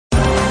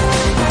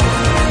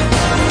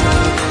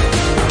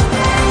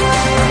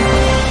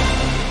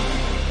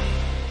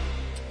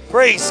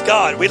Praise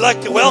God. We'd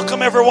like to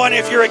welcome everyone.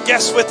 If you're a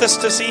guest with us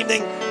this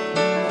evening,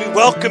 we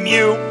welcome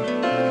you.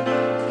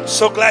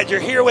 So glad you're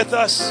here with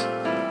us,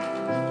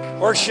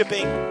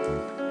 worshiping.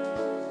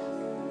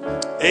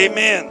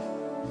 Amen.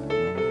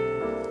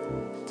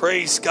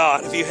 Praise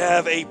God. If you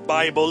have a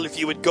Bible, if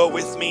you would go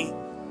with me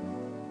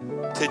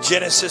to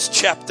Genesis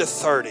chapter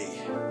 30.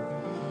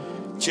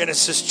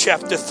 Genesis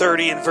chapter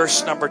 30 and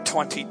verse number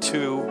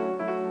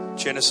 22.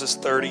 Genesis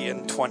 30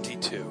 and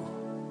 22.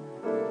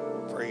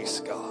 Praise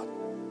God.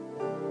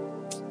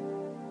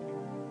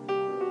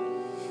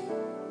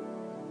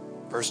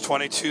 Verse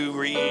 22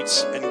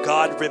 reads, "And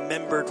God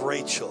remembered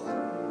Rachel,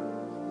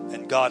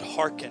 and God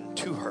hearkened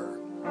to her,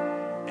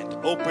 and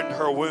opened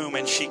her womb,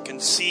 and she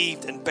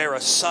conceived and bare a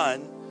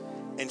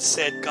son, and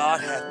said,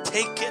 God hath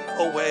taken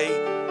away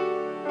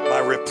my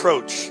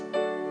reproach.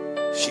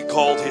 She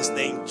called his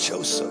name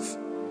Joseph,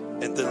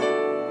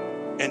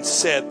 and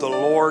said, the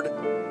Lord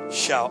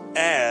shall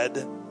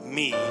add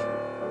me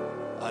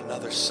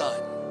another son."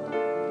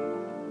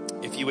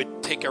 If you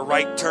would take a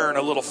right turn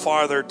a little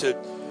farther to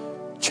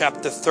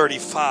chapter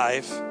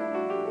 35,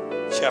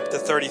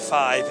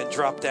 and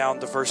drop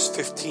down to verse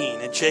 15.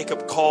 "And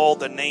Jacob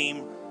called the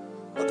name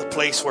of the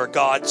place where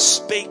God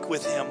spake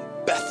with him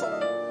Bethel.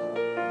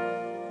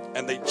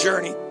 And they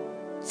journeyed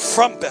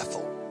from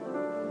Bethel.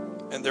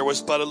 And there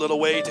was but a little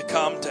way to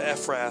come to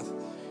Ephrath.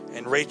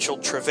 And Rachel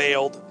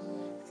travailed,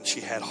 and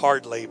she had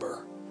hard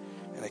labor.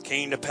 And it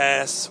came to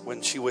pass,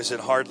 when she was in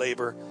hard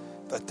labor,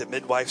 that the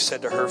midwife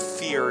said to her,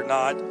 Fear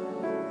not,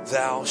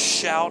 thou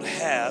shalt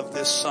have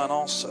this son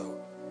also.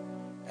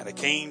 And it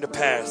came to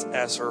pass,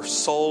 as her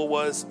soul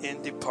was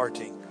in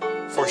departing,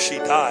 for she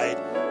died,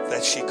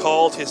 that she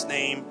called his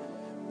name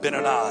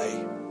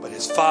Benoni, but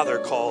his father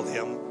called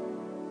him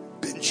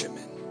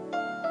Benjamin."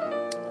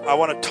 I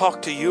want to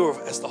talk to you,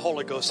 as the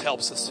Holy Ghost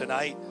helps us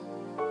tonight,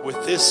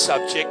 with this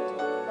subject,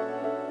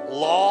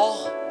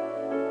 law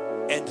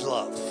and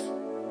love.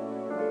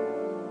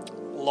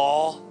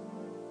 Law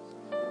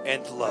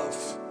and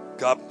love.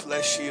 God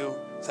bless you.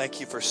 Thank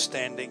you for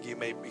standing. You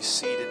may be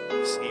seated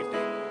this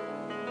evening.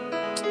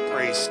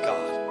 Praise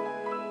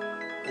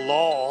God.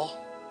 Law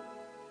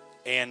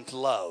and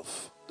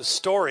love. The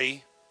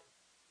story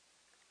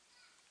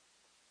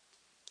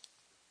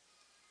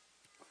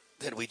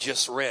that we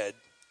just read,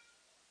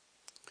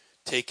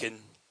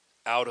 taken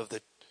out of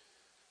the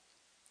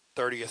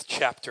 30th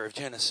chapter of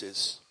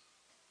Genesis,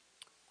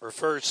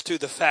 refers to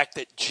the fact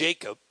that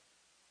Jacob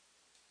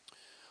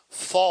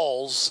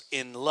falls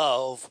in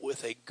love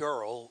with a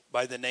girl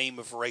by the name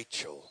of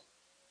Rachel.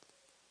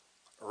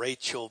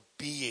 Rachel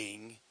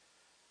being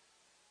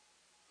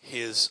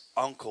his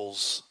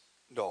uncle's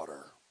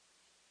daughter.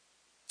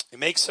 He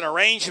makes an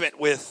arrangement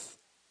with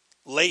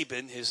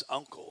Laban, his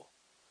uncle.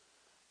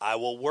 "I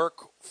will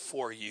work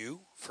for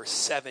you for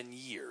 7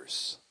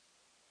 years.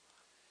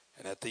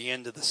 And at the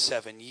end of the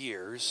 7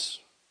 years,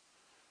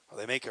 or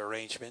they make an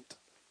arrangement,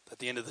 at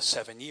the end of the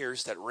 7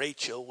 years, that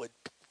Rachel would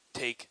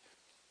take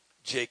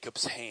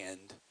Jacob's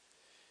hand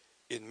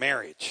in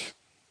marriage.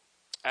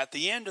 At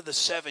the end of the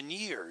 7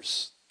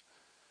 years,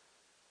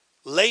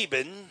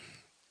 Laban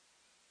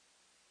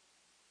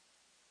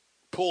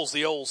pulls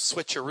the old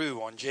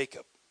switcheroo on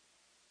Jacob.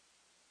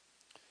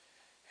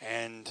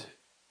 And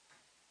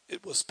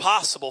it was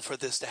possible for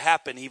this to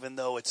happen, even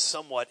though it's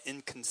somewhat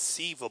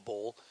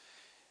inconceivable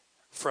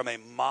from a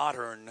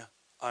modern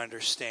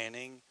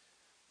understanding.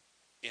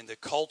 In the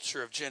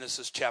culture of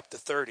Genesis chapter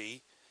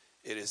 30,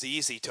 it is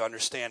easy to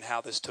understand how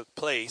this took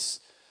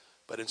place.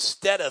 But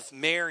instead of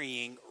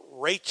marrying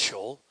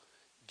Rachel,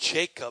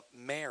 Jacob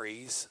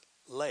marries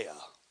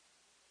Leah.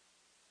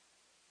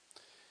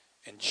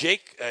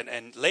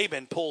 And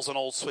Laban pulls an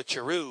old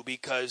switcheroo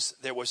because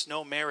there was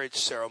no marriage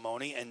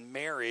ceremony, and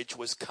marriage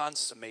was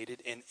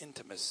consummated in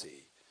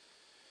intimacy.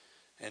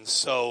 And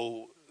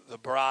so the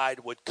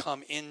bride would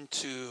come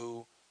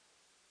into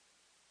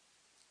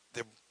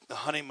the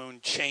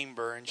honeymoon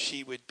chamber, and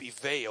she would be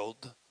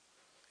veiled.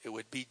 It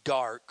would be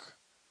dark,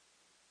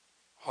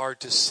 hard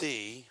to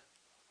see,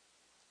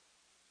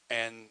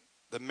 and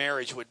the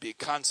marriage would be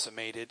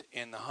consummated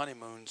in the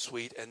honeymoon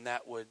suite, and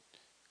that would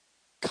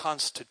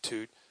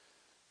constitute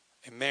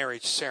a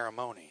marriage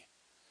ceremony.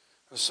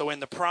 So in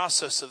the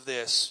process of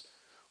this,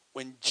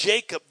 when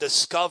Jacob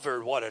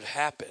discovered what had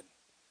happened,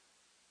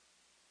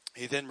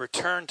 he then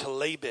returned to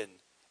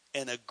Laban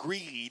and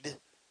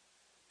agreed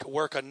to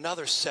work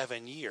another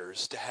 7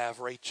 years to have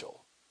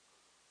Rachel.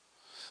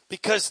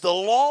 Because the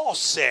law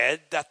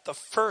said that the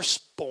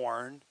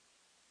firstborn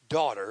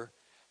daughter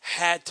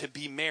had to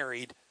be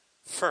married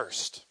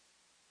first.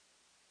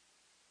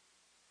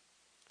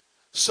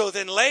 So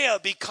then Leah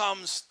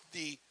becomes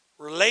the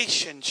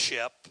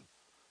relationship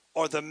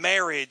or the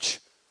marriage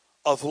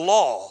of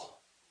law,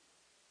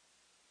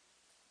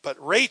 but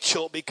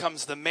Rachel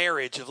becomes the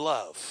marriage of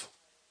love.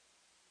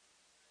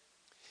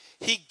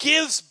 He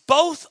gives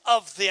both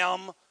of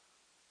them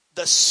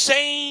the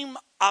same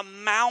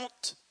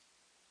amount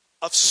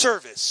of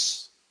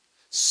service.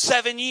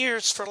 7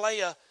 years for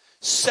Leah,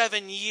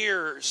 7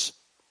 years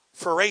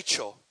for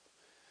Rachel.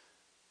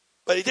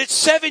 But he did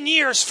 7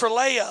 years for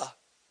Leah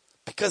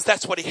because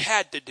that's what he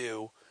had to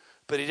do.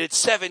 But he did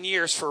 7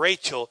 years for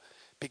Rachel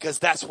because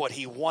that's what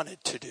he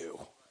wanted to do.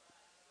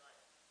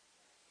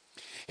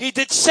 He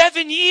did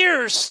 7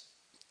 years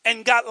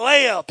and got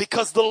Leah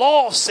because the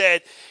law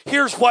said,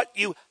 here's what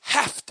you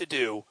have to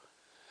do.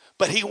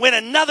 But he went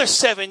another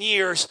 7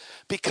 years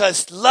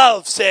because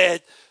love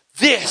said,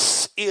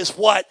 this is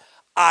what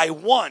I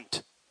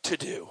want to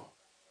do.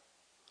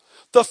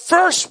 The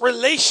first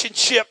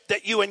relationship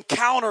that you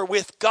encounter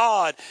with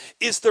God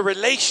is the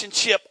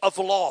relationship of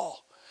law.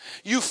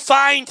 You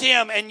find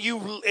him and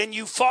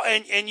you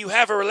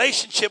have a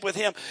relationship with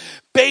him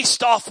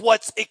based off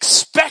what's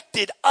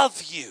expected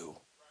of you.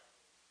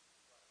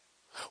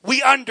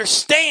 We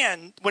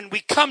understand when we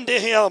come to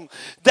him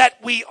that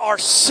we are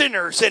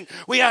sinners, and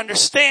we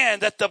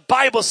understand that the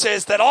Bible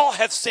says that all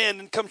have sinned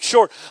and come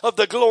short of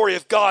the glory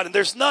of God, and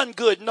there's none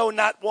good, no,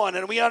 not one.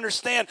 And we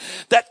understand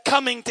that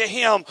coming to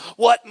him,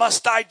 what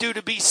must I do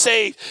to be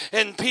saved?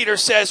 And Peter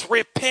says,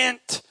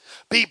 repent,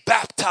 be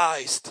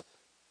baptized,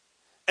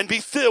 and be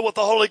filled with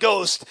the Holy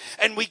Ghost.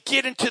 And we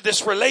get into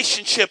this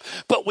relationship,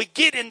 but we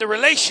get in the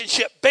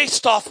relationship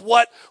based off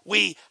what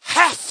we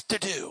have to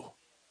do.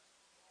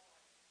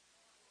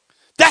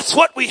 That's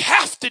what we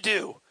have to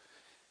do.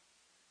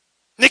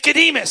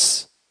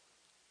 Nicodemus,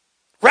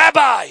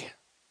 Rabbi,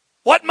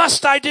 what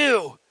must I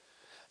do?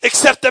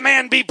 Except the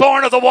man be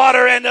born of the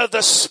water and of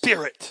the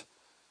Spirit,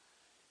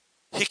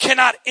 he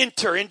cannot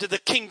enter into the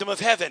kingdom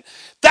of heaven.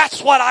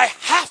 That's what I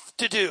have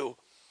to do.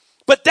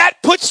 But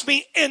that puts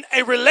me in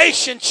a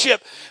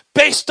relationship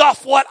based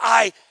off what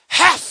I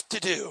have to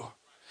do.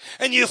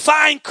 And you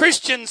find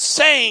Christians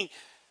saying,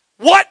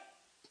 what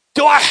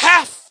do I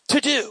have to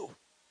do?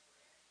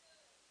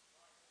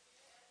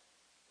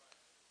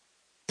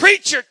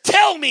 Preacher,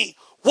 tell me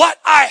what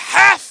I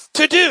have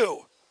to do.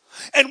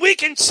 And we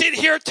can sit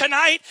here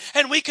tonight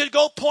and we could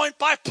go point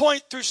by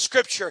point through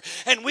Scripture.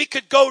 And we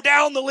could go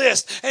down the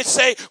list and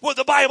say, well,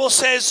 the Bible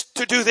says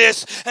to do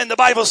this. And the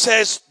Bible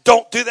says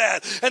don't do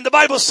that. And the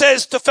Bible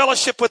says to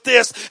fellowship with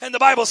this. And the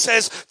Bible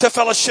says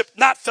to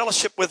not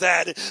fellowship with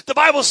that. The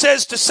Bible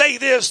says to say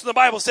this. And the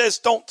Bible says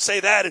don't say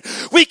that.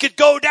 And we could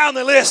go down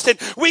the list and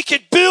we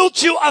could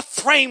build you a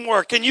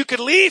framework. And you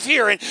could leave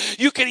here and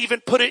you could even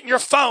put it in your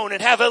phone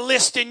and have a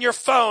list in your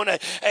phone,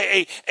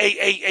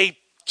 a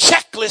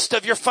checklist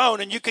of your phone,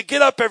 and you could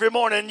get up every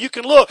morning and you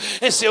can look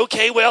and say,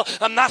 okay, well,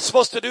 I'm not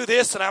supposed to do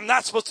this and I'm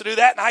not supposed to do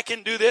that, and I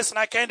can do this and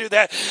I can do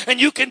that. And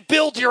you can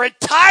build your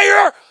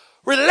entire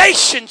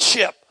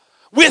relationship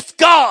with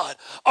God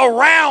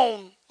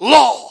around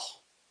law.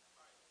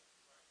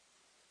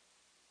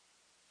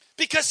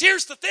 Because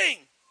here's the thing.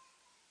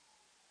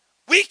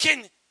 We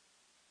can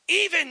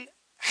even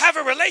have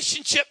a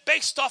relationship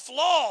based off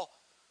law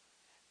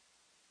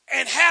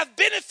and have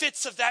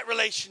benefits of that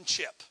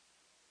relationship.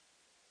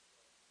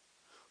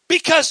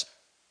 Because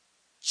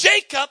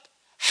Jacob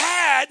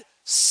had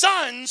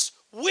sons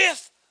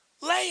with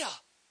Leah.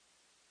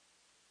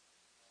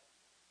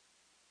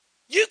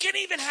 You can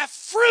even have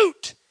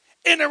fruit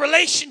in a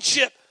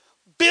relationship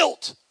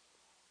built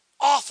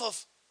off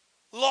of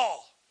law.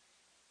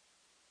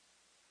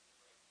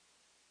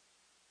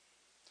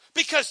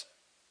 Because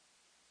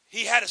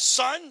he had a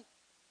son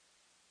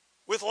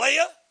with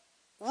Leah,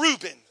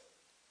 Reuben.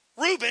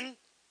 Reuben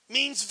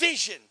means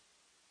vision.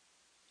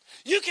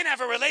 You can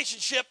have a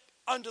relationship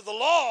under the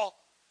law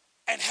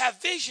and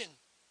have vision.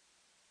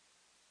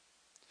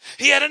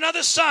 He had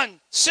another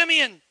son,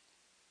 Simeon,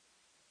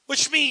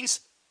 which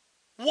means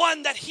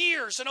one that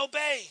hears and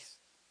obeys.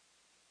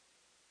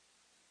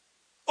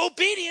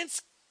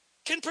 Obedience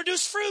can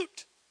produce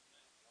fruit.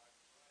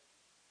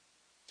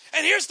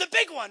 And here's the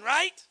big one,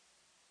 right?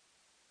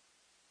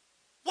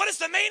 What is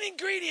the main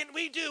ingredient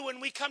we do when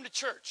we come to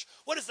church?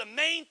 What is the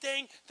main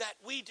thing that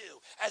we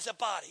do as a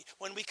body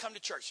when we come to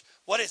church?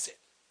 What is it?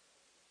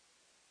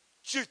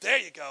 Shoot, there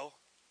you go.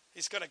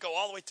 He's going to go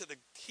all the way to the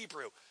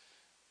Hebrew.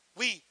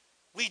 We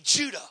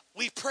Judah,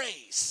 we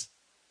praise.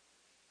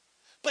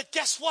 But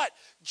guess what?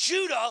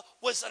 Judah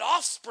was an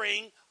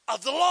offspring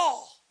of the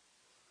law.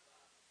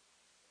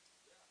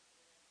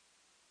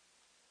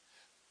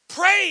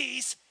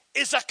 Praise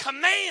is a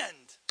command.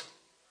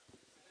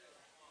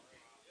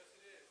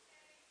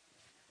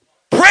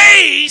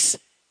 Praise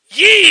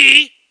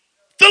ye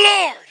the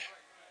Lord.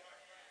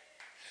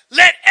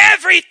 Let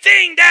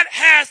everything that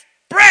has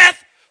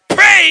breath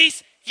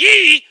praise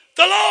ye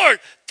the Lord.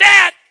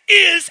 That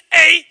is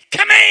a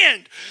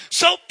command.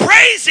 So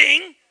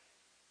praising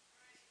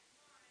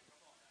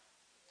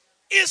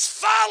is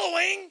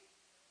following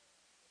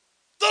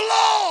the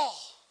law.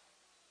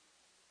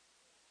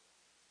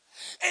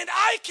 And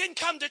I can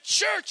come to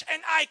church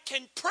and I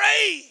can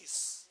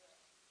praise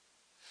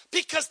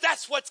because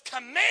that's what's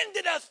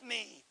commanded of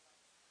me.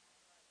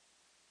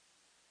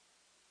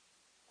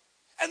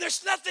 And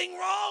there's nothing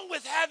wrong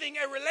with having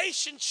a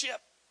relationship,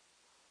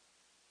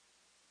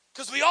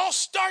 because we all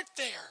start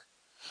there.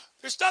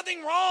 There's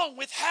nothing wrong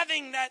with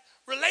having that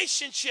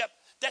relationship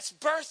that's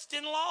birthed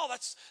in law.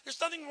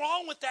 There's nothing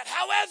wrong with that.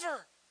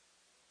 However,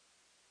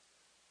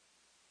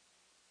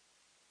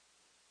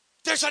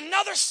 there's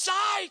another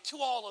side to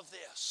all of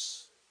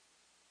this.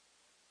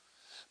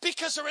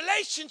 Because a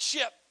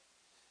relationship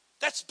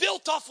that's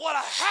built off what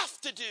I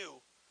have to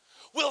do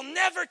will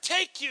never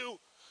take you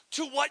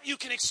to what you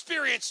can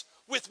experience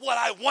with what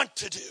I want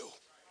to do.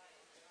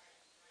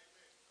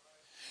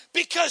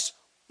 Because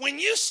when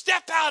you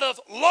step out of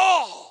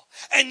law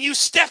and you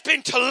step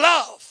into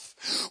love,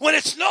 when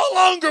it's no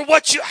longer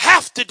what you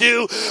have to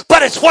do,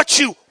 but it's what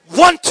you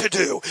want to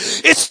do.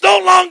 It's no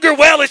longer,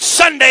 well, it's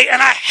Sunday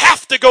and I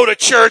have to go to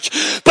church,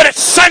 but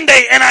it's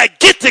Sunday and I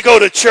get to go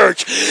to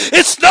church.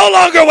 It's no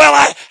longer, well,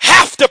 I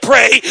have to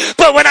pray,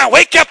 but when I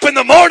wake up in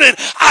the morning,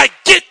 I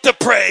get to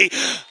pray.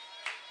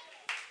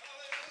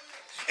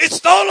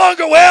 It's no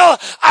longer, well,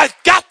 I've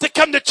got to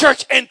come to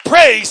church and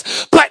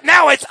praise, but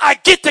now it's I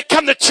get to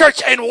come to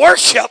church and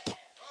worship.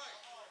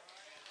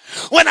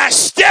 When I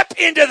step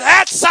into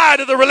that side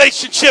of the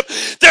relationship,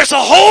 there's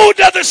a whole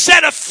other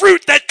set of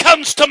fruit that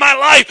comes to my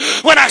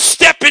life when I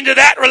step into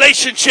that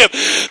relationship.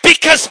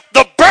 Because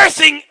the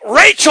birthing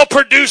Rachel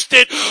produced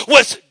it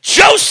was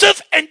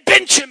Joseph and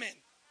Benjamin.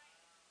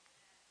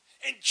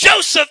 And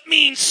Joseph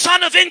means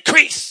son of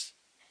increase.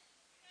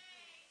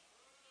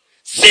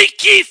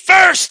 Seek ye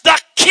first the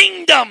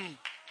kingdom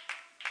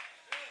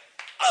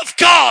of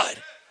God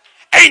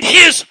and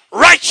his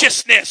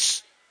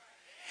righteousness.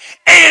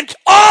 And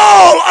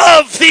all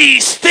of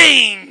these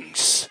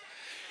things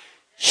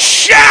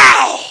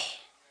shall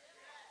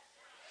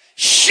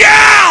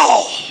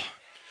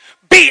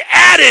be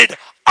added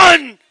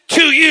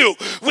unto you.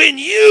 When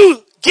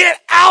you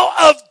get out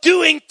of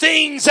doing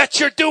things that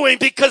you're doing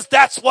because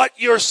that's what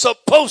you're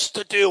supposed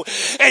to do,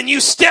 and you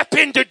step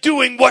into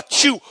doing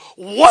what you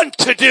want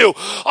to do,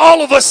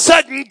 all of a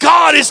sudden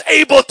God is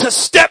able to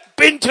step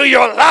into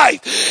your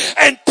life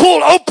and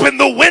pull open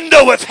the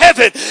window of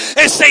heaven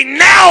and say,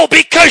 now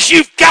because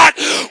you've got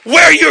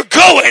where you're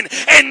going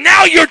and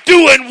now you're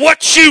doing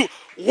what you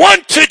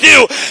want to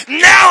do,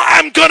 now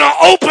I'm going to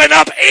open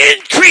up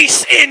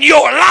increase in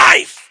your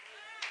life.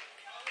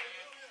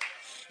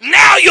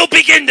 Now you'll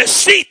begin to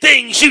see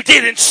things you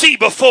didn't see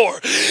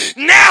before.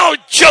 Now,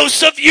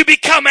 Joseph, you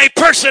become a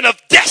person of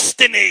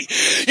destiny.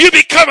 You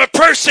become a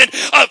person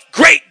of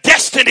great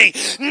destiny.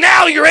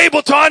 Now you're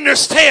able to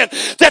understand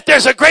that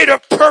there's a greater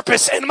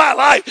purpose in my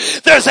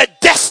life. There's a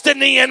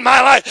destiny in my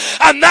life.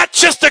 I'm not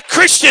just a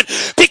Christian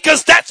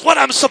because that's what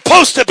I'm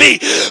supposed to be,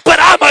 but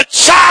I'm a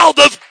child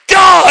of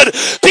God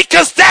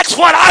because that's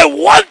what I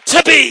want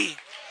to be.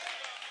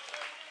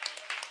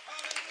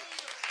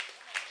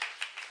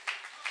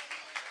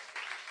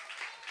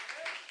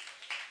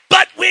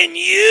 But when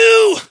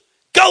you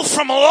go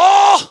from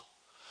law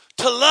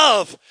to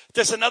love,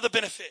 there's another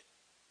benefit.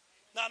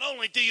 Not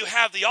only do you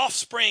have the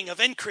offspring of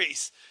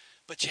increase,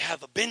 but you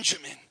have a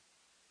Benjamin.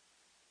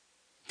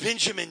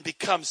 Benjamin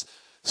becomes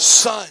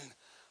son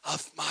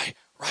of my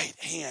right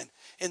hand.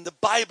 In the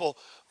Bible,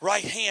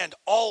 right hand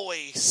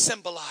always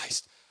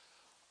symbolized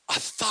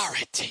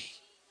authority.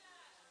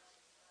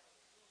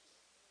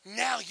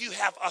 Now you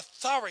have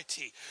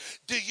authority.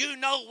 Do you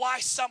know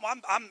why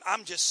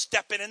I'm just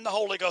stepping in the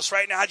Holy Ghost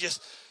right now.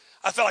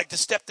 I felt like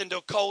just stepped into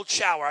a cold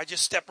shower. I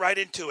just stepped right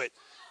into it.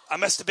 I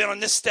must have been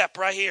on this step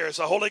right here. It's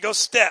a Holy Ghost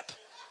step.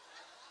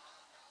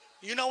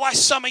 You know why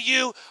some of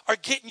you are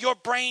getting your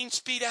brain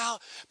speed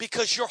out?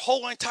 Because your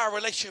whole entire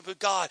relationship with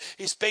God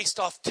is based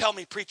off, tell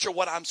me, preacher,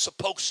 what I'm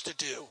supposed to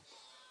do.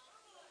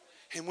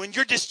 And when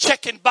you're just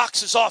checking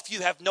boxes off, you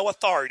have no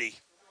authority.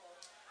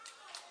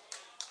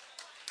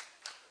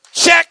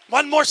 Check.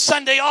 One more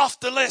Sunday off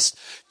the list.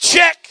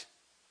 Check.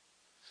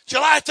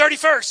 July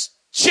 31st.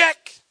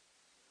 Check.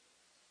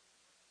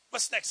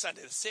 What's next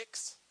Sunday? The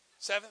 6th?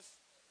 7th?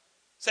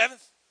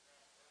 7th?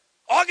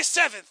 August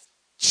 7th.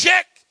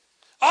 Check.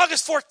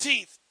 August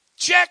 14th.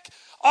 Check.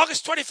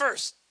 August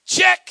 21st.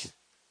 Check.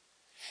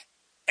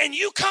 And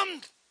you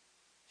come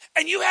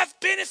and you have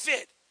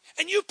benefit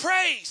and you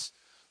praise.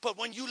 But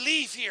when you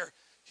leave here,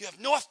 you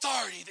have no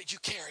authority that you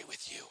carry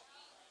with you.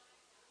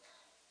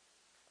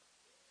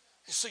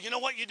 So you know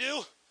what you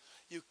do?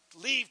 You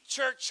leave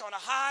church on a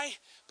high,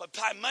 but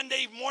by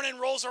Monday morning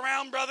rolls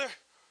around, brother,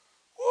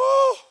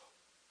 woo,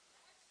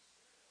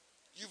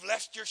 you've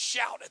left your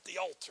shout at the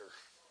altar.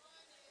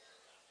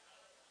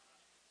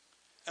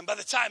 And by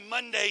the time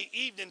Monday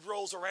evening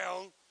rolls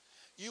around,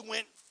 you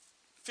went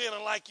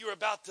feeling like you were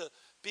about to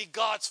be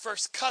God's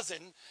first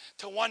cousin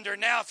to wonder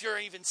now if you're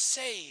even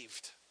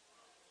saved.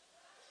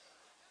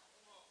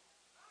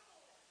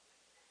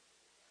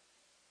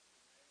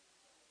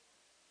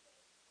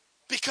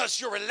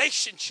 Because your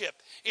relationship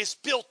is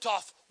built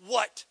off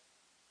what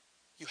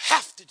you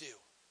have to do.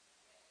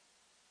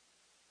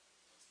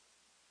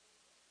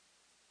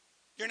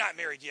 You're not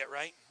married yet,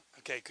 right?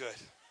 Okay, good.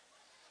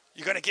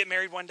 You're going to get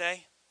married one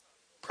day?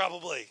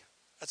 Probably.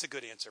 That's a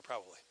good answer,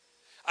 probably.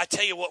 I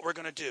tell you what we're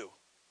going to do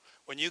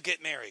when you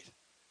get married.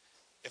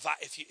 If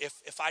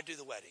I do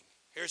the wedding,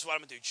 here's what I'm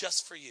going to do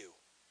just for you.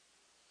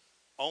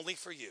 Only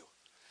for you.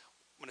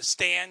 I'm going to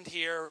stand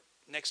here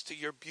next to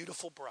your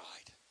beautiful bride.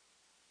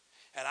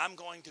 And I'm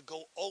going to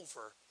go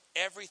over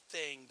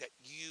everything that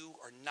you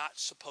are not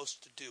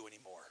supposed to do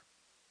anymore.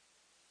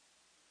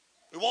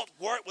 We won't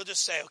work. We'll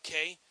just say,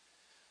 okay,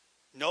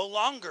 no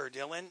longer,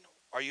 Dylan,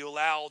 are you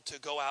allowed to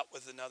go out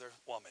with another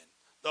woman.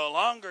 No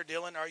longer,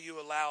 Dylan, are you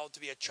allowed to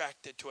be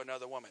attracted to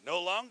another woman.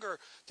 No longer,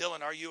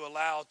 Dylan, are you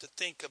allowed to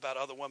think about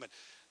other women.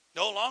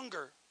 No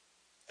longer.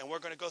 And we're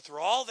going to go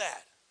through all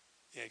that.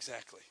 Yeah,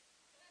 exactly.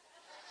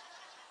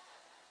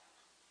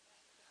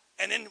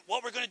 And then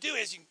what we're going to do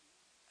is,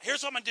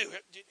 here's what I'm going to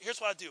do. Here's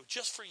what I do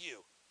just for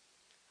you.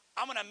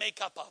 I'm going to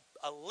make up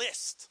a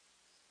list.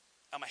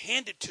 I'm going to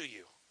hand it to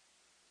you.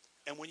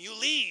 And when you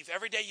leave,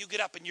 every day you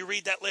get up and you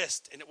read that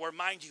list, and it will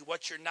remind you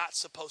what you're not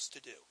supposed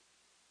to do.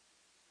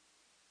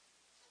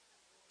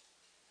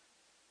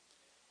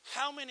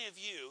 How many of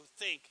you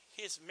think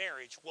his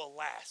marriage will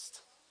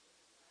last?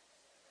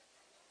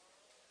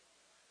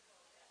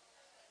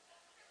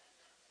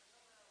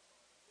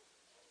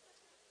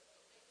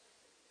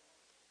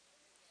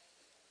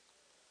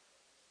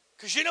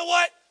 Because you know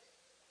what?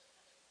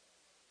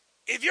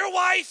 If your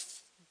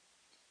wife,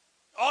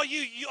 all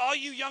you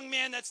young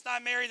men that's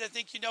not married that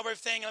think you know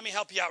everything, let me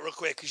help you out real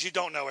quick because you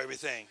don't know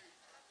everything.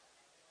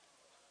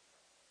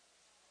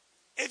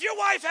 If your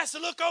wife has to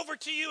look over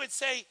to you and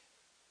say,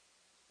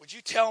 would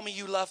you tell me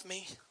you love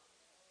me?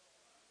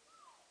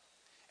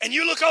 And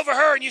you look over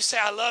her and you say,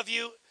 I love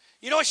you.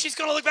 You know what she's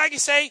going to look back and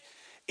say?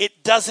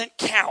 It doesn't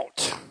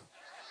count.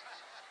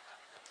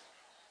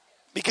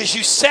 Because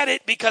you said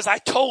it because I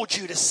told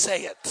you to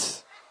say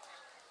it.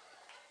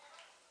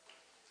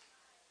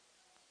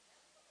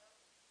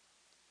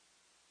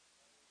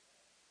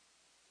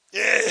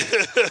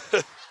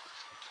 Yeah.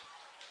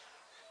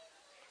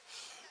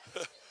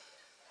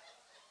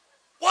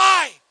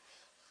 Why?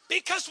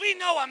 Because we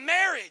know a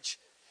marriage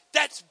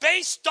that's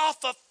based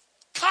off of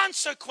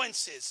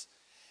consequences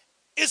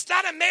is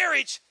not a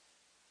marriage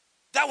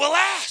that will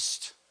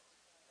last.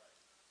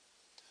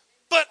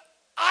 But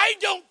I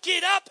don't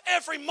get up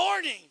every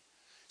morning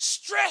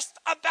stressed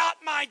about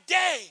my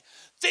day,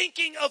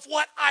 thinking of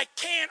what I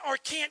can or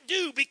can't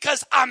do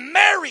because I'm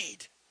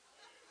married.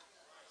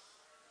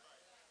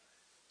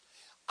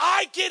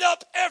 I get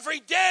up every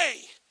day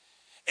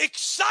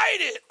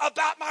excited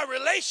about my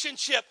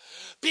relationship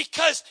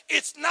because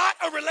it's not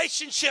a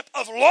relationship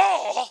of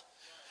law,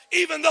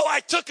 even though I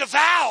took a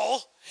vow.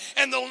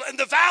 And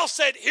the vow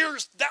said,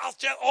 here's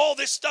all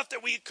this stuff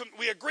that we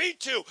agreed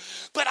to.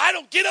 But I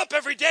don't get up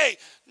every day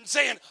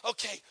saying,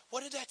 okay,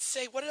 what did that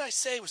say? What did I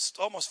say? It was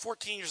almost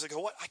 14 years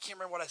ago. I can't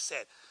remember what I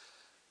said.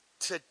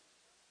 To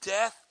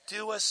death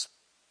do us.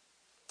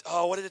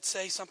 Oh, what did it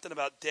say? Something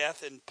about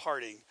death and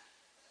parting.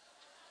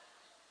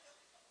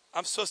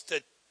 I'm supposed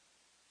to,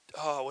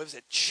 what was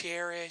it?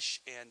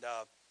 Cherish and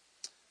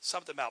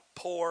something about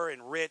poor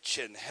and rich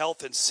and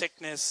health and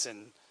sickness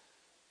and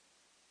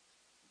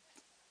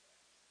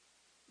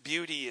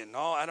beauty and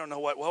all. I don't know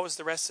what was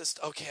the rest of this.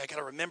 Okay, I got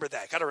to remember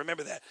that.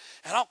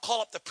 And I'll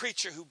call up the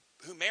preacher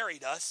who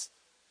married us,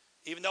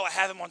 even though I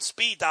have him on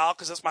speed dial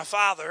because that's my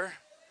father.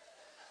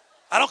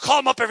 I don't call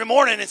him up every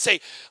morning and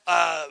say,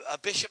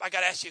 Bishop, I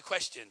got to ask you a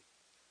question.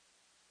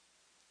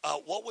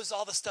 What was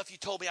all the stuff you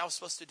told me I was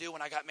supposed to do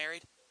when I got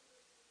married?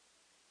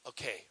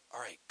 Okay, all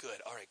right,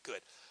 good. All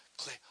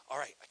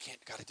right, I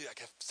got to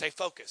stay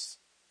focused.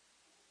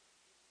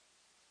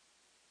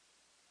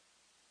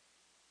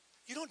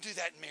 You don't do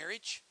that in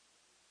marriage.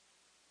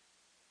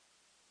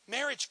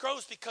 Marriage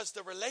grows because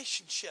the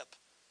relationship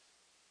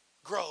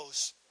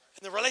grows,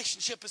 and the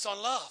relationship is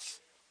on love.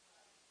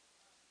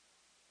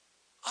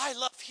 I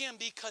love him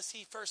because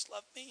he first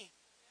loved me.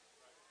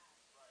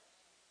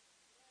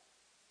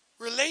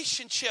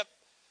 Relationship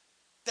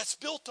that's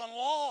built on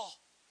law,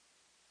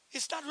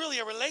 it's not really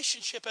a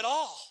relationship at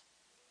all.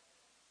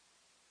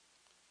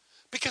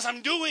 Because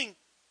I'm doing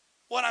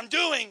what I'm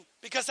doing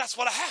because that's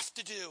what I have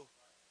to do.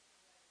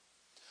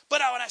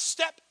 But when I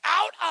step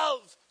out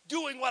of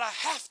doing what I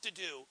have to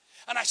do,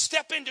 and I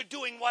step into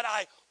doing what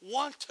I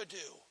want to do,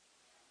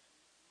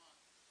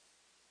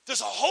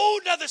 there's a whole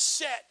other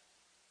set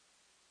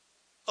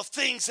of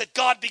things that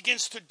God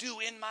begins to do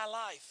in my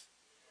life.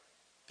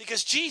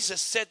 Because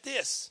Jesus said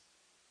this,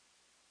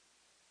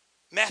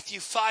 Matthew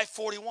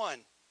 5:41,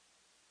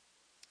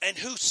 and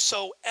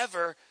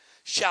whosoever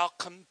shall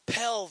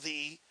compel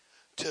thee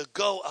to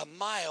go a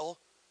mile,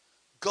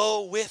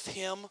 go with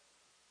him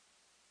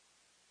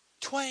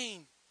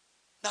twain,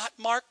 not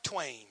Mark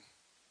Twain.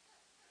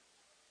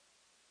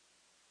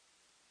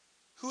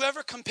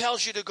 Whoever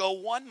compels you to go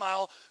 1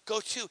 mile,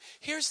 go 2.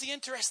 Here's the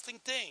interesting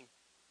thing.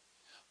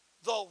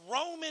 The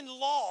Roman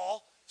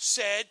law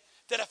said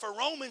that if a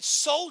Roman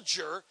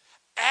soldier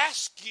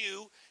asked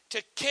you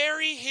to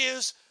carry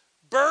his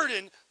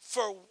burden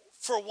for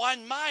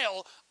 1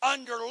 mile,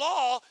 under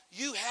law,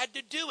 you had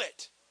to do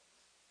it.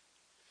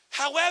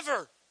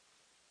 However,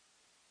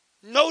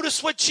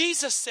 notice what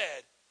Jesus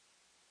said.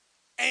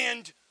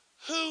 And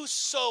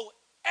whosoever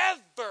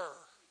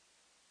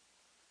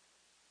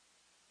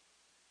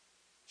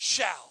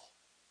shall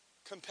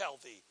compel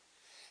thee.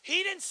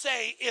 He didn't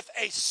say if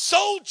a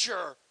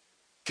soldier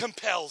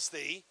compels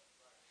thee.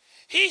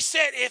 He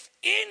said if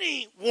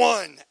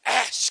anyone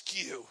asks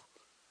you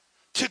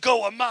to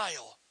go a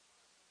mile,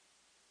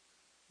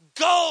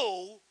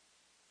 go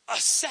a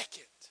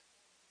second.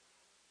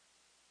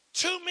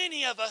 Too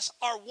many of us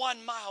are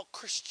 1 mile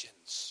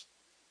Christians.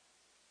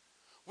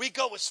 We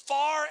go as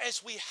far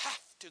as we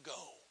have to go.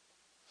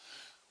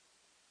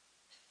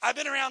 I've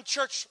been around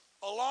church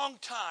a long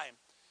time.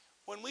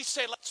 When we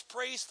say, let's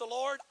praise the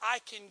Lord, I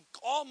can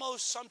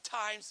almost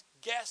sometimes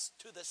guess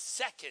to the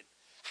second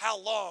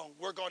how long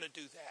we're going to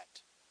do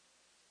that.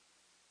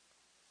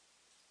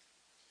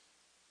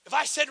 If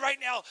I said right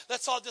now,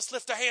 let's all just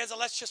lift our hands and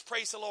let's just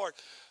praise the Lord.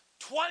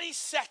 20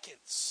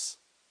 seconds.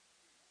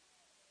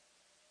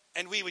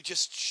 And we would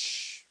just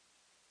shh.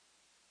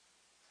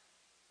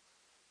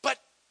 But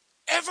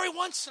every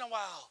once in a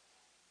while,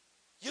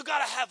 you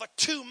got to have a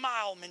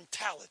 2-mile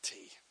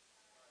mentality.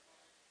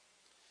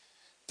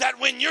 That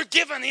when you're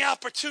given the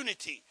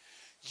opportunity,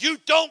 you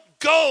don't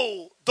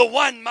go the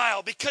 1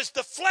 mile, because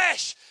the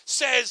flesh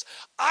says,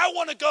 I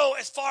want to go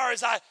as far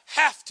as I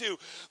have to.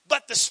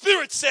 But the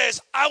Spirit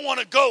says, I want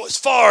to go as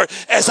far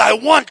as I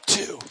want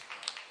to.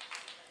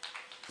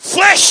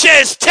 Flesh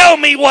says, tell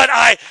me what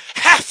I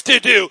have to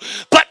do.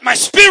 But my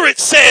Spirit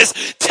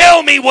says,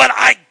 tell me what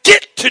I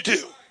get to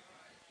do.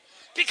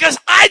 Because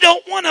I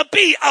don't want to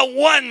be a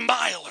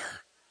 1-miler.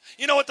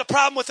 You know what the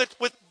problem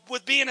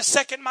with being a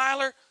 2nd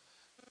miler?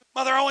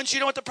 Mother Owens, you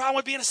know what the problem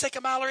with being a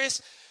 2nd miler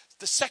is?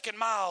 The 2nd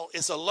mile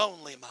is a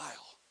lonely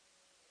mile.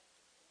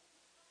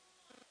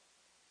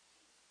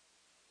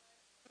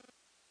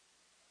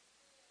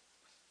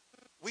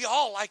 We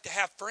all like to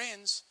have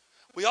friends.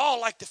 We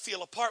all like to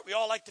feel apart. We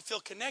all like to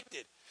feel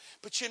connected.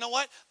 But you know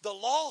what? The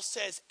law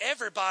says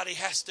everybody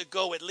has to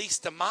go at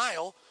least a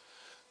mile.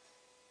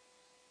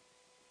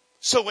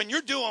 So when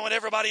you're doing what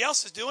everybody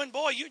else is doing,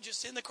 boy, you're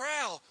just in the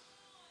crowd.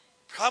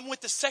 Problem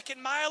with the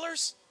 2nd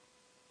milers,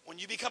 when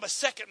you become a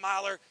 2nd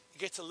miler, it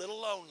gets a little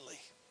lonely.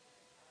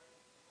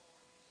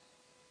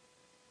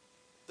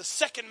 The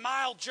 2nd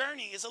mile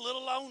journey is a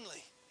little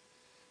lonely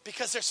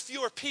because there's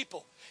fewer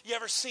people. You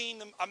ever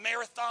seen a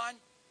marathon?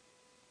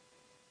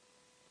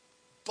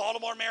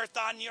 Baltimore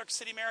Marathon, New York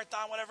City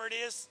Marathon, whatever it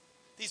is.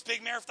 These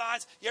big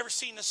marathons. You ever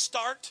seen the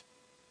start?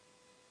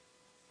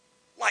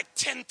 Like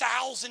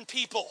 10,000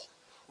 people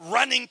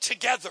running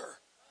together.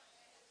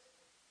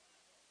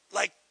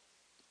 Like,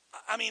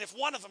 I mean, if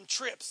one of them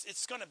trips,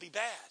 it's going to be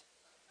bad.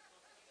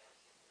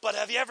 But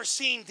have you ever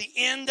seen the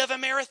end of a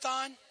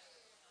marathon?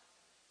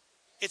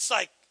 It's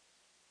like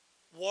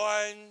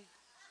 1,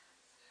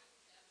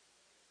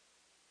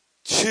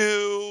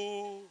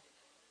 2.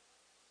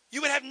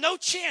 You would have no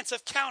chance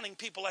of counting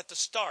people at the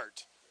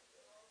start.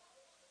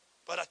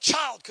 But a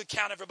child could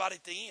count everybody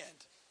at the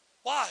end.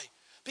 Why?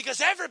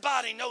 Because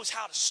everybody knows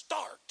how to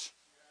start.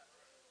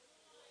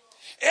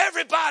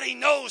 Everybody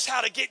knows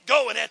how to get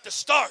going at the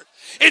start.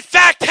 In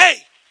fact, hey,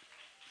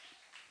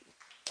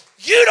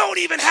 you don't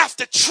even have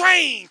to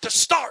train to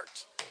start.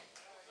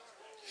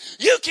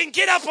 You can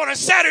get up on a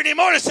Saturday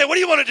morning and say, what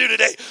do you want to do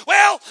today?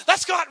 Well,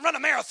 let's go out and run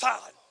a marathon.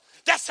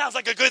 That sounds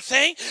like a good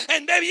thing.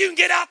 And maybe you can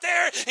get out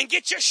there and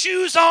get your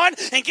shoes on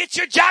and get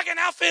your jogging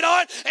outfit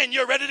on and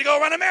you're ready to go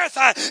run a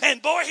marathon.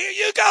 And boy, here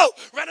you go,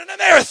 running a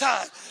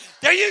marathon.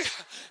 There you go.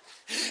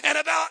 And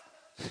about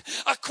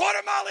a quarter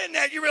mile in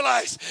there, you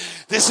realize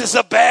this is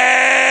a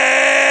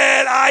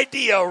bad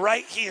idea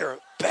right here.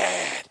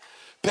 Bad.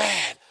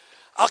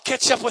 I'll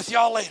catch up with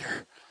y'all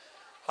later.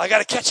 I got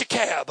to catch a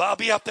cab. I'll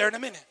be up there in a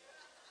minute.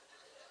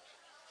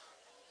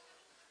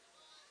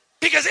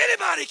 Because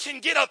anybody can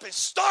get up and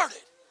start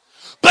it.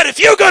 But if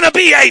you're going to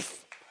be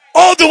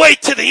all the way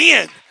to the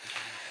end,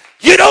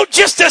 you don't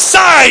just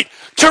decide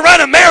to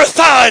run a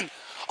marathon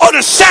on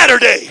a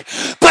Saturday,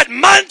 but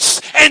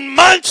months and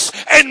months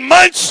and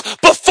months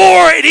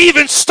before it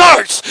even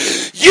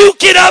starts. You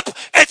get up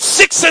at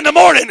 6 a.m.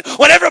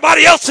 when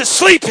everybody else is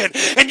sleeping,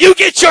 and you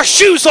get your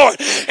shoes on,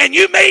 and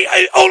you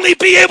may only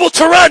be able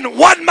to run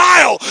 1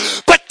 mile,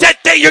 but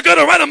that day you're going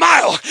to run a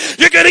mile.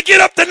 You're going to get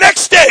up the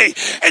next day,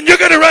 and you're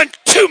going to run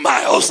 2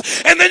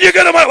 miles, and then you're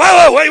going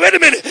to, wait a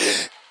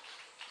minute.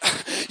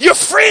 Your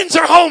friends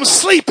are home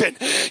sleeping.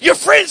 Your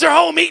friends are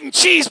home eating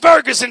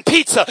cheeseburgers and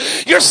pizza.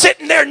 You're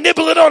sitting there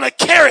nibbling on a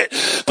carrot,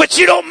 but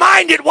you don't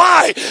mind it.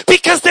 Why?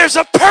 Because there's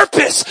a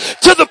purpose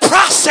to the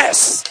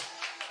process.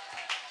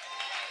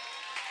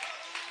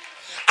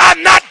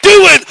 I'm not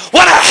doing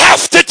what I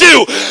have to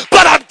do,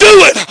 but I'm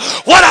doing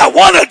what I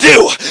want to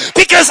do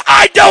because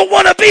I don't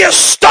want to be a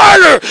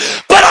starter,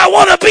 but I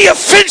want to be a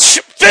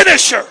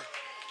finisher.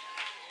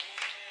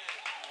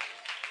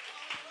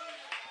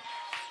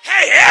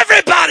 Hey,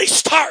 everybody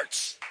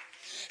starts.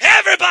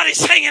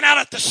 Everybody's hanging out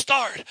at the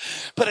start.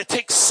 But it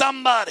takes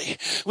somebody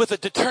with a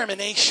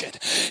determination.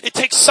 It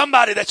takes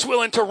somebody that's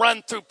willing to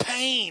run through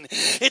pain.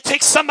 It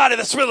takes somebody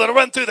that's willing to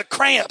run through the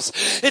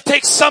cramps. It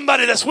takes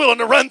somebody that's willing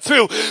to run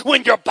through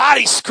when your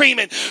body's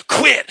screaming,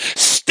 quit,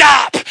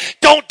 stop,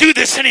 don't do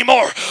this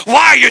anymore.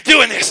 Why are you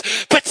doing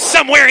this? But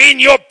somewhere in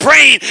your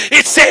brain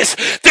it says,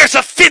 there's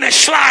a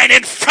finish line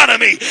in front of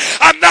me.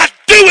 I'm not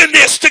doing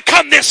this to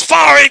come this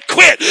far and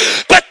quit,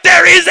 but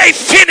there is a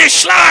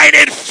finish line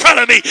in front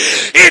of me.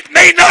 It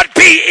may not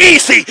be be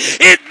easy.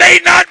 It may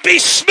not be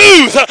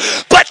smooth,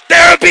 but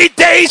there will be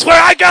days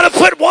where I got to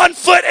put one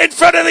foot in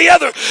front of the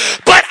other.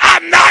 But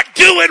I'm not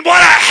doing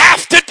what I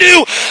have to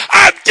do.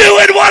 I'm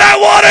doing what I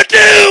want to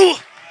do.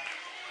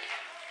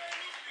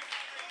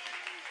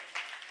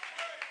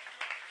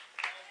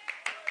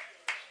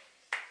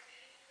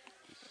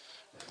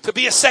 To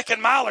be a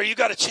second miler, you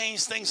got to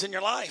change things in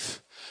your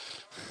life.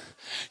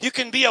 You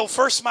can be a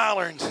first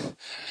miler and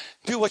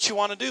do what you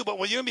want to do, but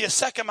when you be a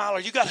second miler,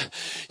 you got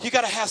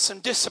to have some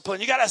discipline.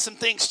 You got to have some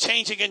things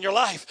changing in your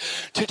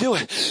life to do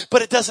it.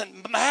 But it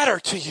doesn't matter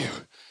to you.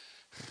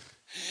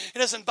 It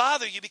doesn't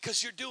bother you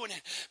because you're doing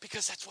it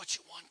because that's what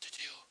you want to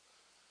do.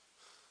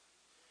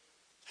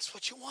 That's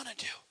what you want to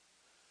do.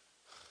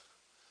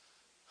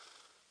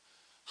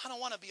 I don't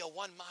want to be a 1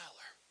 miler.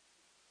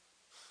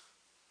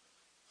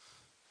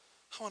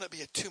 I want to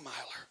be a 2 miler.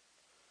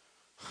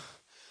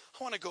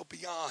 I want to go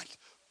beyond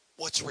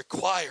what's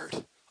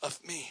required of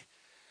me.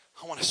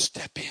 I want to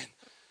step in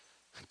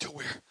to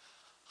where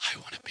I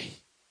want to be.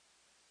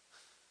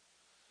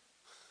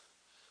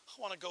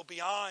 I want to go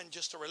beyond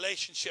just a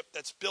relationship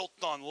that's built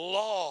on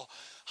law.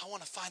 I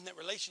want to find that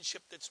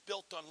relationship that's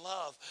built on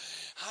love.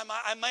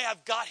 I may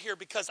have got here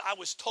because I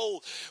was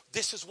told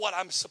this is what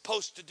I'm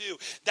supposed to do.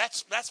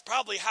 That's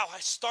probably how I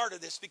started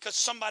this, because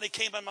somebody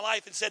came in my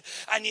life and said,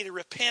 I need to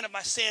repent of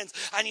my sins.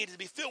 I needed to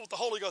be filled with the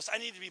Holy Ghost. I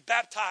needed to be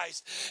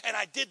baptized. And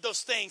I did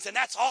those things. And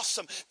that's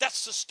awesome.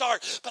 That's the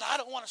start. But I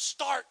don't want to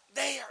start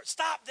there.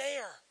 Stop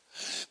there.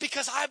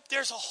 Because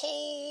there's a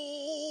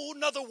whole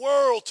nother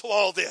world to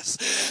all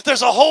this.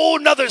 There's a whole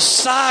nother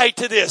side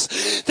to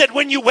this. That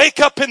when you wake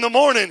up in the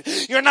morning,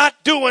 you're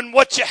not doing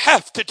what you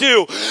have to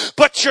do,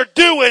 but you're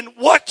doing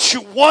what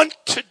you want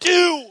to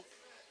do.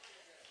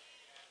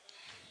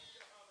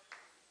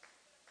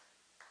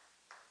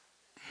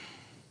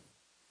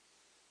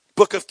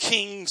 Book of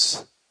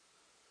Kings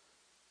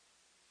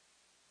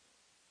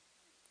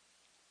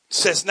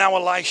says, now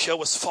Elisha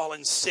was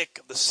fallen sick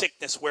of the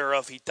sickness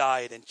whereof he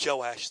died, and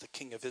Joash the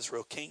king of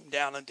Israel came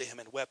down unto him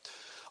and wept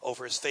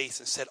over his face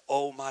and said,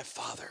 oh, my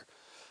father,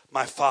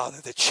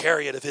 the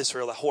chariot of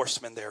Israel, the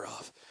horsemen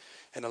thereof.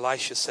 And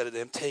Elisha said to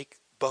them, take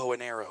bow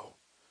and arrow.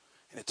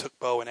 And it took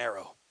bow and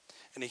arrow.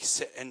 And he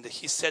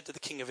said to the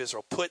king of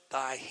Israel, put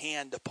thy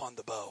hand upon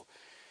the bow.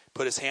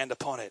 Put his hand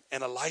upon it.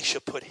 And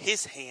Elisha put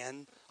his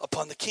hand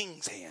upon the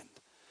king's hand.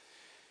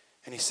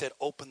 And he said,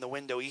 open the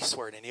window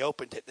eastward. And he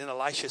opened it. Then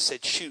Elisha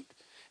said, shoot.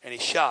 And he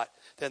shot.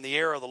 Then the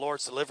arrow of the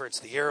Lord's deliverance,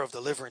 the arrow of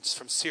deliverance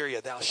from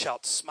Syria, thou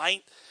shalt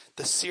smite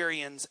the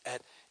Syrians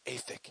at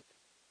Aphek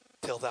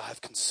till thou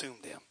have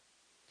consumed them.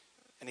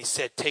 And he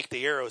said, take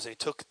the arrows. And he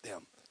took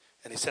them.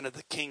 And he said to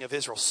the king of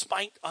Israel,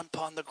 smite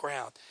upon the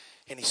ground.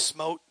 And he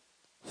smote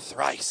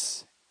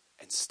thrice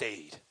and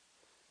stayed.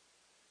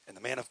 And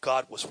the man of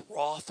God was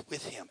wroth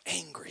with him,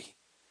 angry.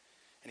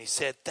 And he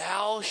said,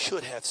 thou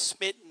should have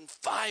smitten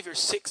 5 or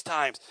 6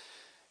 times.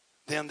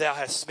 Then thou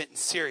hast smitten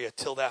Syria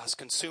till thou hast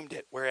consumed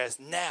it. Whereas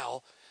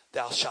now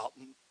thou shalt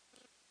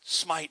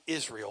smite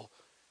Israel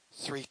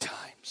 3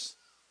 times.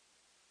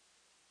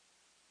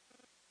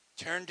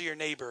 Turn to your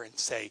neighbor and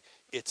say,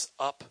 it's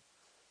up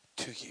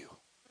to you.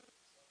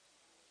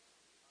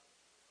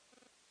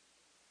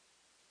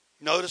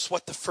 Notice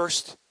what the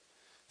first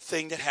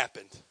thing that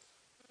happened.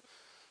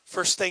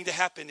 First thing to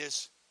happen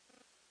is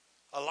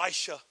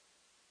Elisha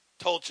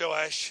told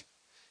Joash,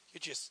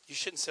 you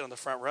shouldn't sit on the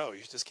front row.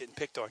 You're just getting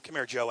picked on. Come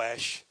here,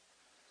 Joash.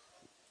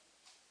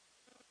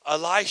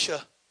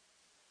 Elisha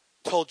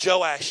told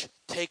Joash,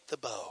 take the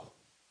bow.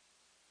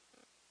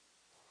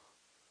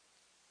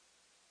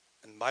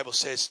 And the Bible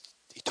says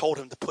he told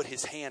him to put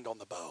his hand on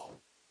the bow.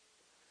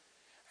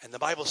 And the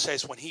Bible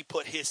says when he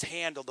put his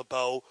hand on the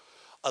bow,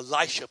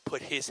 Elisha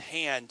put his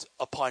hand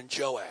upon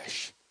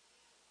Joash.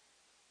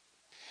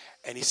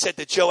 And he said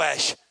to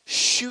Joash,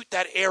 shoot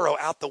that arrow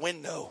out the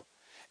window.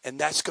 And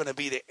that's going to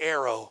be the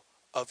arrow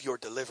of your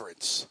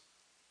deliverance.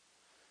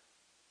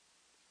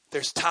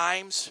 There's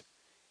times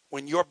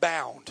when you're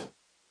bound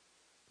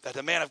that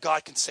the man of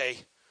God can say,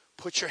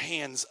 put your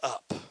hands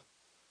up.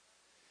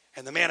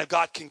 And the man of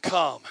God can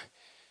come,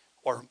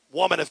 or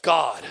woman of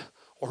God,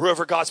 or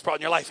whoever God's brought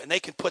in your life, and they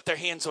can put their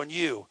hands on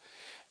you.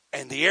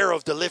 And the arrow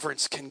of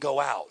deliverance can go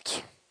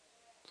out.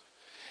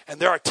 And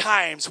there are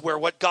times where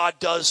what God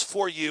does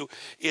for you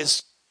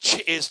is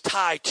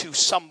tied to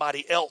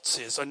somebody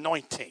else's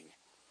anointing.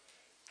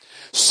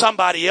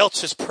 Somebody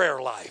else's prayer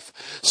life,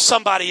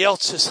 somebody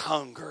else's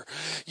hunger.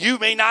 You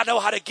may not know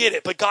how to get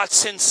it, but God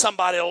sends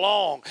somebody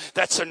along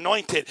that's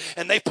anointed,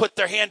 and they put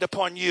their hand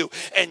upon you,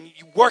 and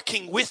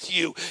working with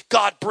you,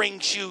 God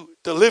brings you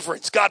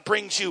deliverance. God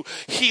brings you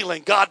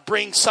healing. God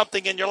brings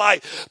something in your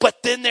life.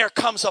 But then there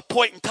comes a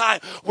point in time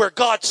where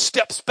God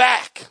steps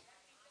back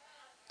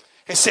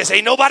and says,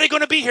 ain't nobody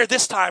going to be here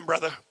this time,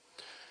 brother.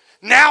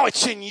 Now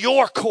it's in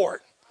your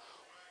court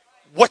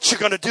what you're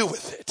going to do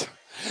with it.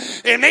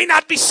 There may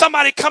not be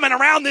somebody coming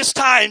around this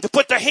time to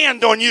put their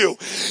hand on you.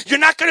 You're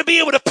not going to be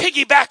able to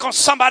piggyback on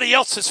somebody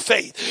else's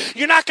faith.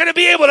 You're not going to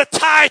be able to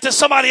tie to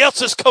somebody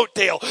else's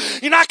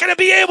coattail. You're not going to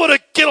be able to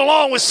get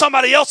along with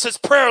somebody else's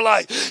prayer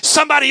life,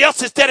 somebody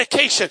else's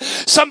dedication,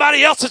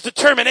 somebody else's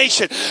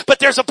determination. But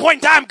there's a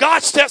point in time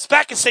God steps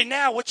back and say,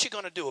 now what you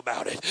going to do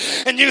about it?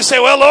 And you say,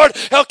 well, Lord,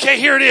 okay,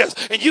 here it is.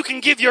 And you can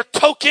give your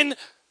token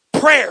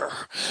prayer,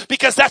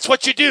 because that's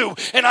what you do.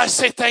 And I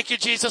say, thank you,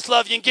 Jesus,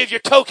 love you, and give your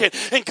token.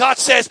 And God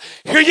says,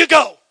 here you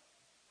go.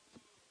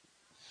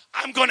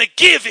 I'm going to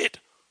give it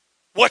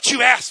what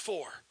you asked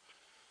for.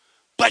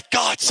 But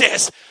God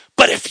says,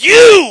 but if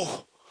you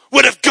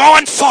would have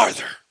gone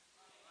farther,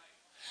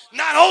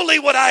 not only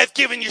would I have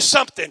given you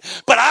something,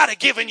 but I'd have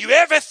given you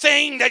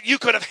everything that you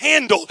could have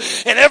handled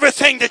and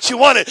everything that you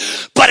wanted.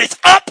 But it's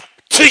up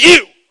to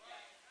you.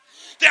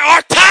 There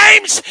are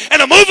times in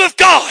a move of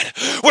God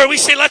where we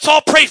say, let's all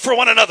pray for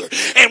one another.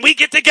 And we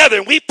get together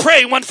and we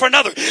pray one for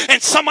another.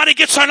 And somebody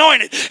gets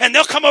anointed and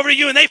they'll come over to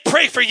you and they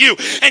pray for you.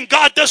 And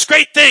God does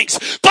great things.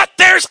 But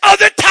there's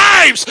other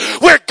times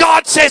where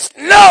God says,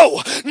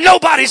 no,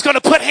 nobody's going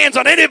to put hands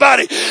on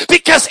anybody,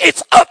 because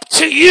it's up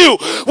to you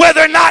whether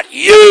or not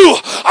you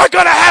are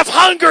going to have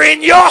hunger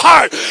in your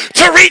heart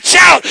to reach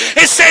out.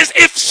 It says,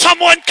 if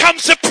someone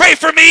comes to pray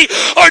for me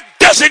or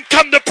doesn't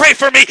come to pray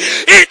for me,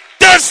 it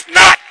does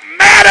not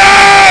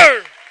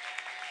matter.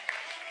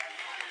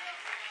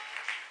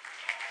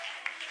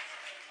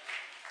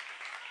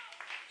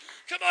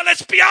 Come on,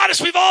 let's be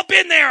honest. We've all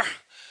been there.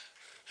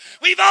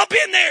 We've all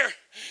been there.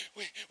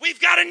 We've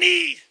got a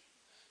need.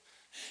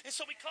 And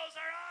so we close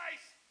our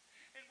eyes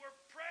and we're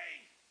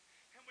praying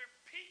and we're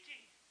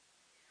peeking.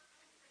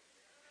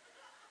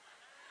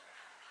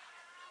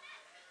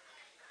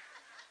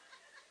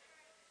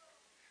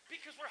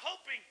 Because we're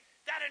hoping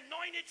that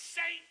anointed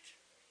saint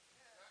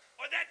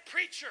or that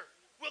preacher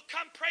will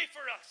come pray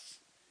for us.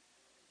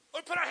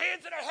 Or put our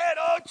hands in our head.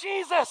 Oh,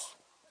 Jesus.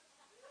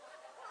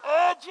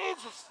 Oh,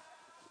 Jesus.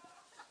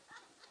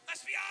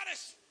 Let's be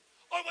honest.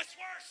 Or what's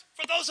worse,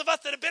 for those of us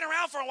that have been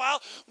around for a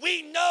while,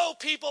 we know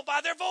people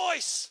by their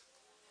voice.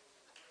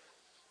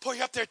 Pour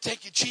you up there,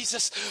 thank you,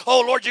 Jesus.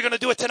 Oh, Lord, you're going to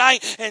do it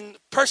tonight. And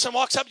person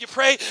walks up, you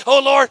pray.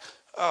 Oh, Lord.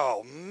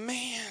 Oh,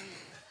 man.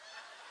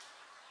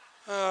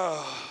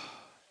 Oh.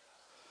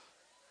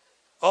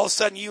 All of a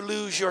sudden, you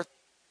lose your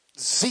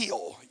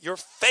zeal, your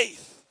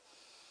faith.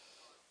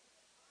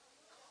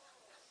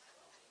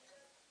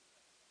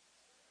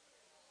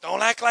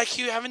 Don't act like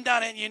you haven't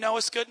done it. You know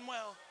it's good and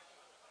well.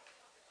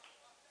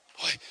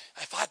 Boy,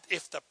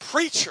 if the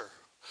preacher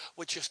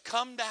would just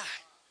come down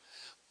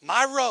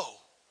my row.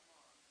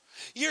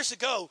 Years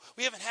ago,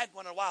 we haven't had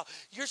one in a while.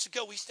 Years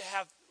ago,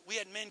 we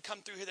had men come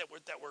through here that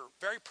were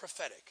very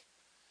prophetic.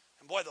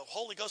 And boy, the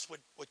Holy Ghost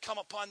would come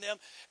upon them,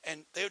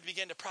 and they would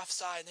begin to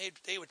prophesy, and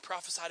they would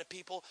prophesy to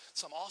people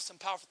some awesome,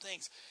 powerful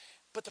things.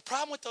 But the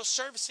problem with those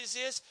services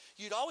is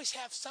you'd always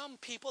have some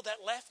people that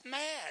left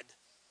mad.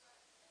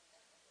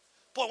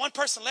 Boy, one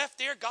person left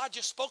there, God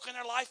just spoke in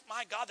their life.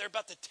 My God, they're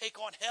about to take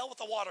on hell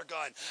with a water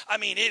gun. I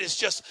mean, it is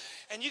just,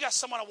 and you got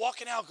someone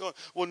walking out going,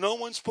 well, no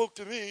one spoke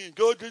to me, and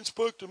God didn't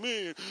speak to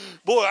me.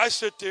 Boy, I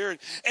sit there,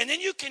 and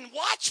then you can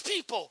watch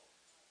people.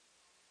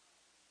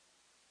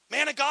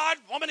 Man of God,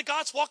 woman of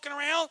God's walking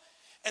around,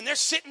 and they're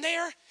sitting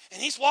there,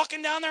 and he's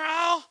walking down their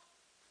aisle,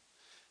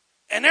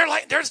 and they're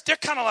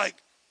kind of like,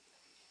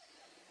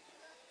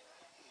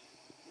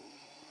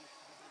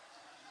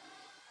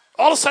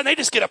 all of a sudden, they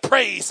just get a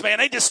praise, man.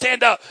 They just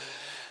stand up.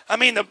 I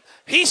mean,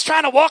 he's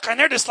trying to walk, and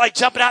they're just like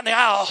jumping out in the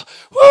aisle.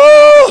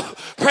 Woo!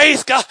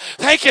 Praise God.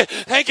 Thank you.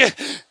 Thank you.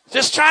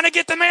 Just trying to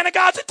get the man of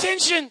God's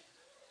attention.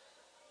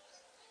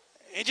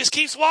 He just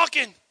keeps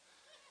walking.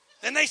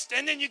 And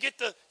then you get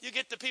the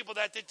people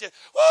that did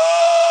woo!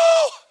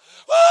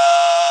 Woo!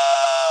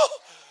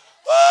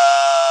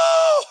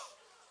 Woo!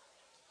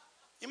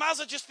 You might as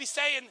well just be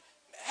saying,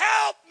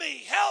 help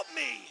me, help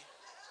me.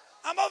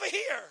 I'm over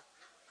here.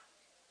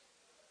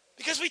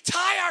 Because we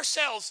tie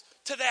ourselves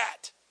to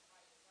that.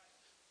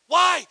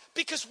 Why?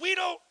 Because we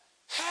don't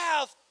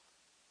have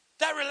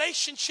that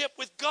relationship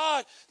with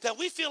God that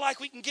we feel like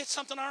we can get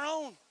something on our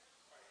own.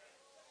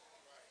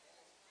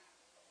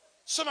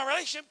 So my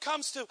relationship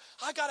comes to,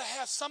 I got to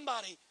have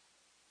somebody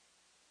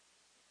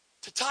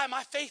to tie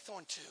my faith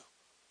onto.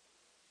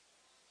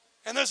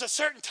 And there's a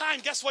certain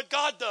time, guess what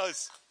God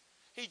does?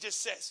 He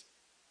just says,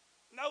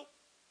 nope,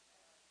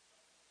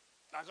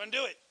 not going to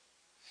do it.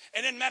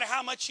 And it doesn't matter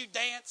how much you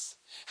dance,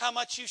 how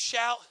much you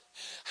shout,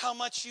 how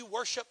much you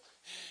worship.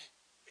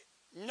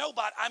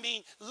 Nobody, I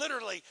mean,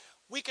 literally,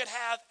 we could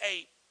have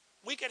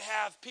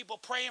people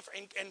praying for,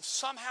 and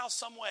somehow,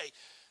 some way,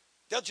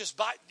 you'll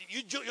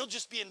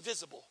just be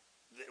invisible.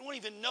 They won't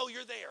even know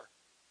you're there.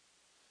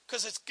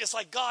 Because it's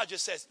like God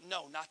just says,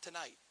 no, not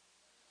tonight.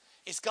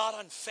 Is God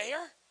unfair?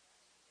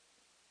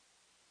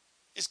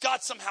 Is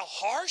God somehow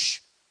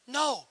harsh?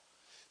 No.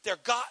 There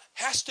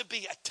has to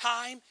be a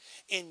time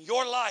in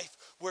your life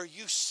where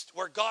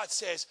God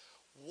says,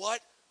 what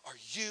are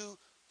you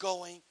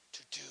going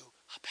to do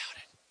about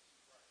it?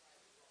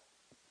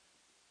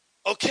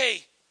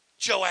 Okay,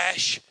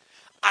 Joash,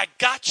 I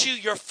got you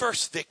your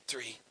first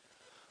victory,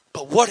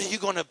 but what are you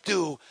going to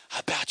do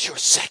about your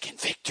second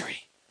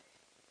victory?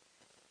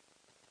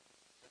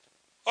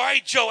 All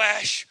right,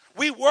 Joash,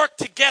 we worked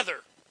together.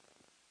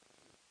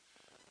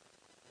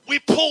 We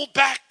pulled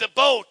back the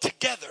bow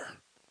together.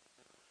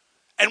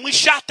 And we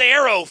shot the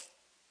arrow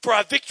for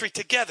our victory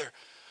together.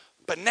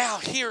 But now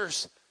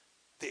here's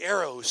the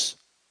arrows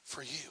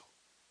for you.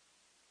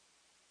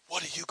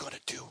 What are you going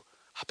to do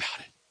about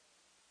it?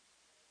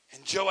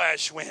 And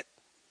Joash went.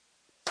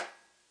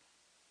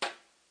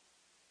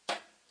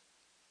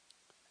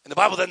 And the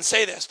Bible doesn't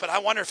say this, but I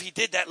wonder if he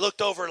did that,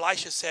 looked over,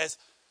 Elisha says,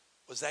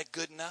 was that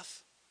good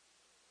enough?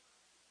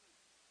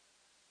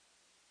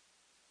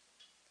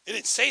 It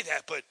didn't say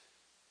that, but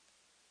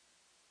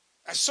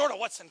that's sort of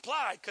what's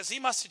implied, because he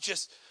must have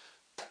just,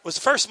 was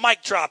the first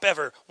mic drop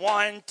ever.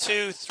 1,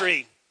 2,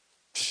 3.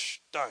 Psh,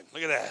 done.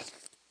 Look at that.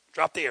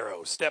 Drop the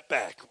arrow. Step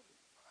back.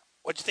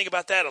 What'd you think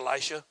about that,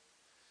 Elisha?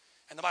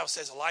 And the Bible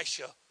says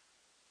Elisha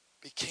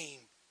became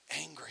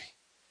angry.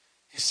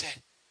 He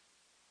said,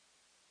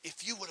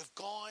 if you would have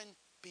gone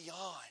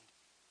beyond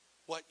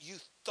what you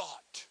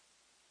thought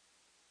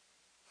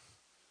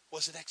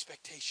was an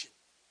expectation,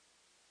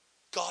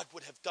 God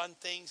would have done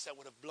things that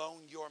would have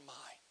blown your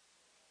mind.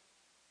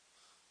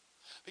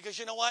 Because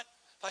you know what?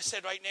 If I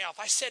said right now,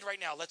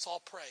 let's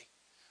all pray.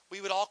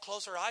 We would all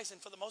close our eyes, and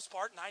for the most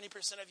part,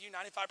 90% of you,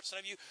 95%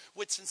 of you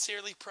would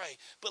sincerely pray.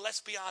 But let's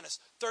be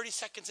honest, 30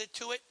 seconds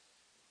into it,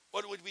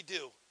 what would we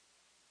do?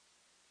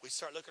 We'd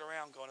start looking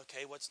around going,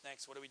 okay, what's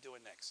next? What are we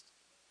doing next?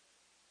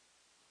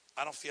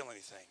 I don't feel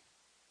anything.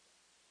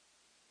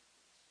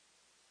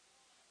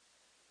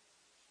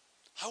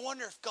 I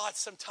wonder if God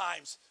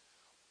sometimes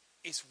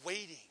is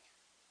waiting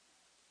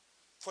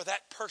for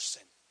that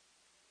person.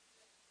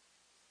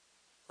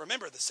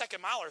 Remember, the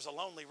second miler is a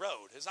lonely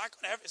road.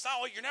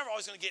 You're never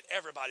always going to get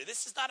everybody.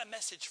 This is not a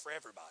message for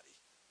everybody.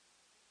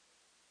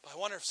 But I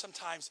wonder if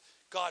sometimes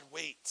God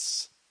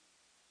waits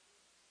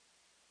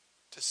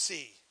to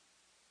see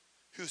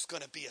who's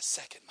going to be a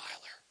second miler.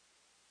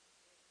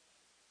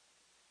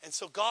 And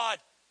so God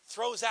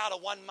throws out a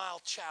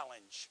 1-mile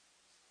challenge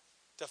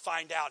to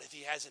find out if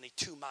he has any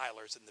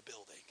 2-milers in the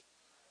building.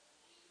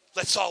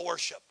 Let's all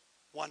worship.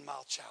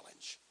 1-mile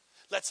challenge.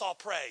 Let's all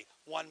pray.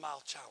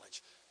 1-mile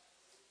challenge.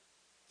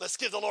 Let's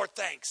give the Lord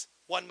thanks.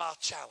 1-mile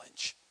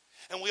challenge.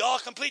 And we all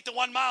complete the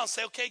 1 mile and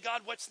say, okay,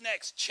 God, what's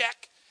next?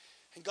 Check.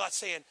 And God's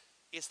saying,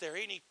 is there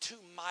any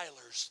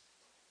 2-milers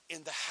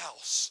in the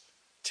house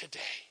today?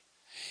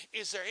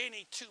 Is there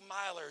any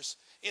 2-milers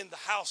in the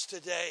house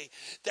today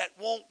that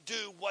won't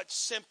do what's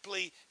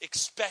simply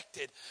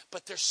expected,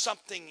 but there's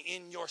something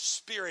in your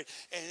spirit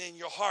and in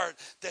your heart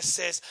that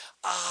says,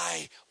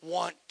 I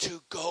want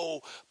to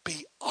go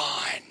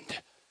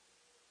beyond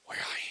where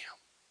I am.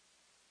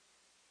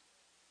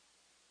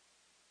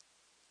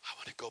 I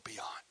want to go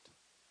beyond.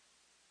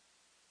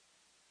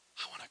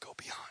 I want to go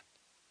beyond.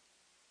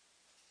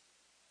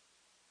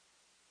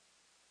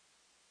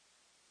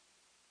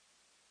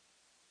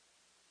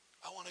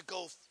 I want to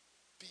go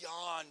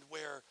beyond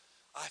where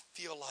I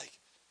feel like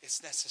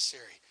it's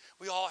necessary.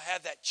 We all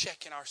have that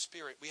check in our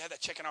spirit. We have that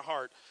check in our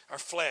heart, our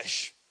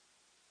flesh.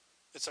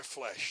 It's our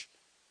flesh.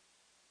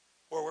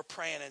 Where we're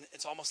praying and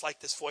it's almost like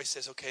this voice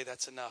says, okay,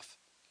 that's enough.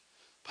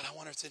 But I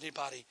wonder if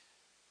anybody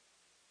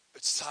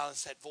would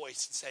silence that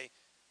voice and say,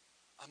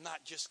 I'm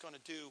not just going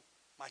to do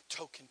my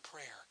token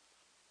prayer,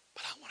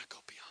 but I want to go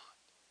beyond.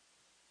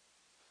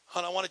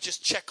 I don't want to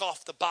just check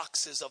off the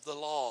boxes of the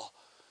law,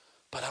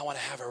 but I want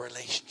to have a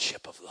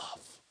relationship of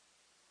love.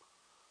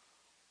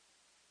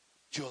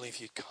 Julie, if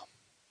you'd come.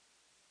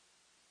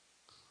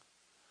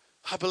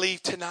 I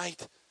believe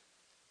tonight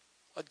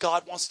that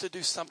God wants to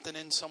do something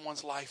in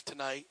someone's life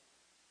tonight.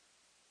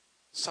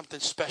 Something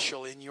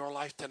special in your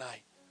life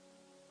tonight.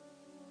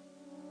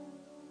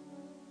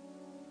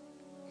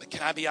 But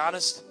can I be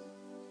honest?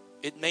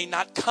 It may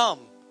not come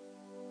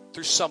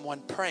through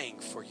someone praying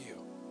for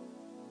you.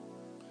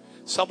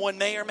 Someone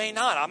may or may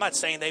not. I'm not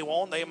saying they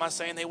won't. I'm not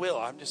saying they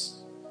will.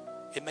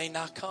 It may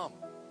not come.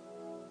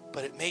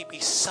 But it may be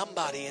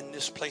somebody in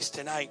this place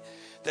tonight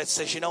that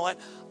says, you know what?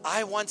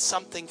 I want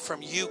something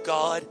from you,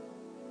 God.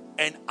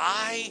 And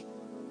I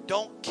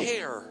don't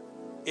care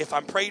if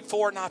I'm prayed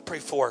for or not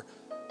prayed for.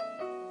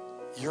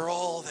 You're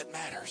all that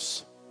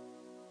matters.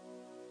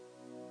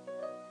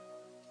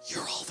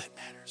 You're all that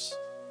matters.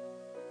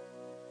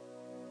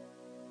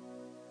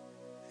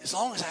 As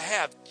long as I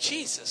have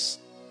Jesus,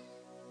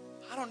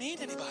 I don't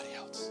need anybody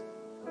else.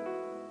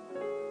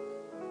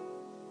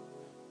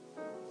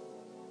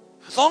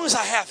 As long as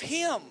I have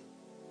Him,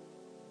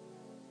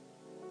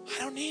 I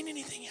don't need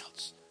anything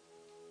else.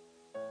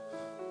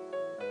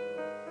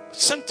 But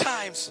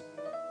sometimes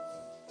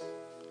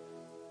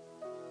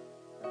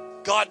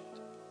God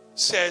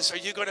says, are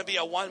you going to be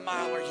a 1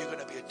 mile or are you going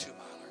to be a 2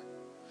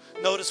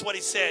 miler? Notice what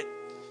He said.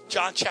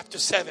 John chapter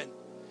 7.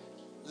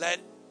 Let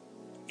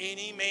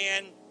any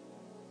man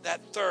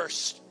that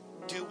thirst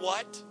do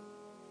what?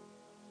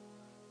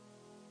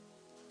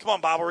 Come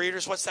on, Bible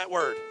readers. What's that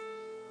word?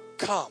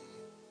 Come.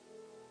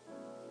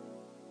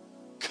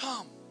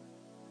 Come.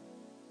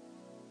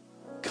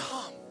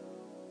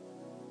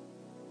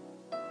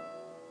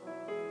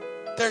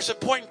 there's a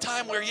point in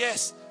time where,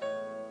 yes,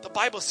 the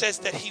Bible says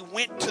that he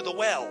went to the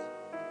well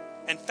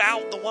and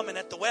found the woman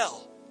at the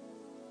well.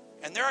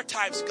 And there are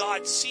times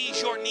God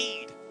sees your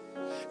need.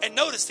 And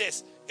notice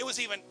this, it was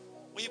even,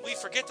 we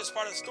forget this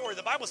part of the story.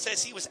 The Bible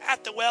says he was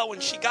at the well when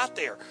she got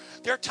there.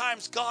 There are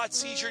times God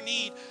sees your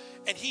need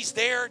and he's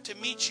there to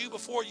meet you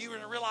before you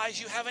even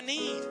realize you have a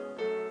need.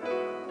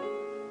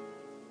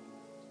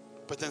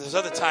 But then there's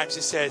other times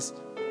he says,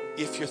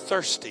 if you're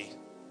thirsty,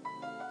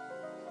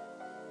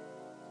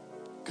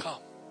 come.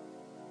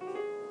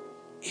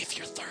 If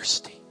you're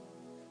thirsty.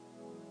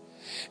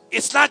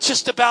 It's not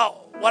just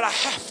about what I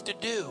have to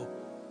do,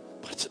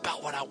 but it's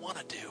about what I want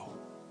to do.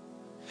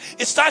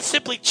 It's not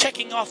simply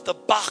checking off the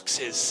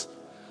boxes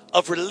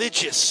of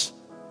religious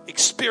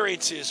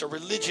experiences or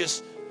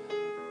religious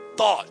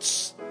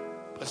thoughts,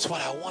 but it's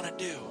what I want to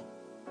do.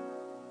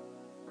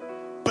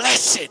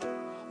 Blessed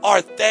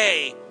are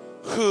they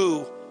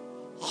who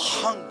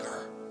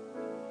hunger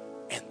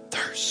and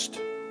thirst.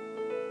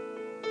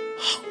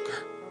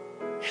 Hunger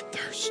and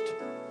thirst.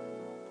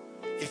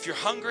 If you're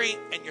hungry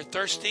and you're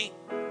thirsty,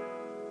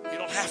 you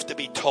don't have to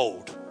be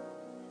told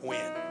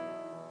when.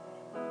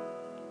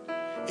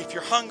 If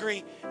you're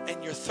hungry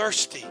and you're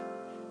thirsty,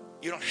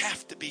 you don't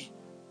have to be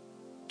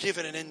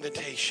given an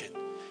invitation.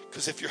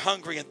 Because if you're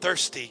hungry and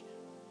thirsty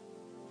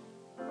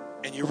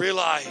and you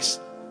realize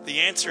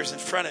the answer is in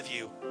front of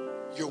you,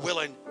 you're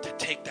willing to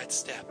take that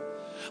step.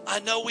 I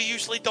know we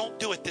usually don't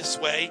do it this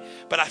way,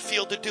 but I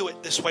feel to do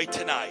it this way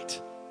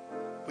tonight.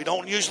 We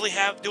don't usually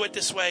do it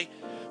this way,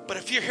 but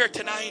if you're here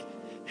tonight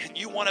and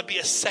you want to be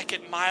a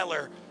second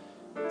miler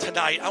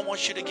tonight, I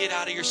want you to get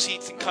out of your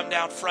seats and come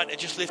down front and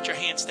just lift your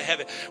hands to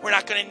heaven. We're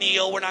not going to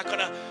kneel. We're not going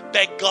to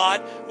beg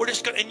God. We're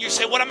just going to, and you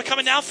say, what am I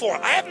coming down for?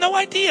 I have no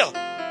idea.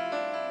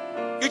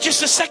 You're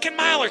just a second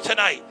miler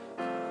tonight.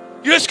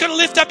 You're just going to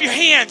lift up your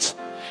hands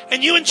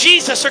and you and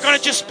Jesus are going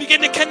to just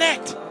begin to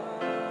connect.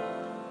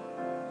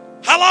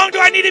 How long do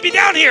I need to be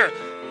down here?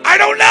 I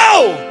don't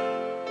know.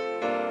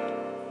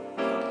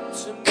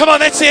 Come on,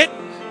 that's it.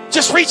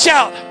 Just reach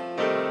out.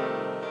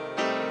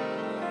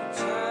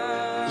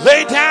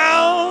 Lay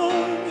down.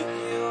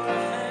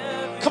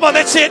 Come on,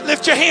 that's it.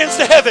 Lift your hands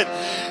to heaven.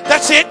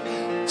 That's it.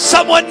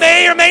 Someone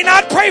may or may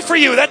not pray for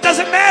you. That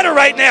doesn't matter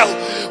right now.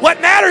 What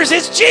matters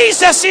is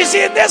Jesus is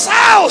in this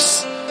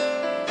house.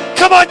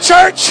 Come on,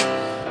 church.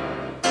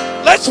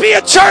 Let's be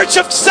a church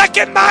of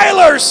second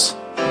milers.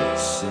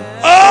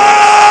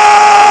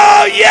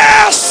 Oh,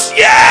 yes,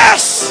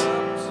 yes.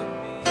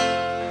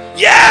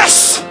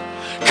 Yes.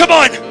 Come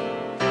on.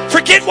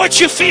 Forget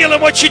what you feel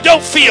and what you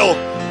don't feel.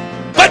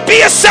 But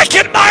be a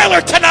second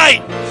miler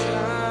tonight.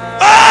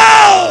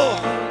 Oh!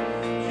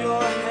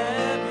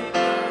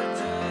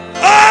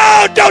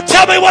 Oh, don't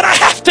tell me what I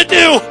have to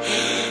do,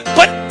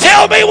 but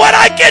tell me what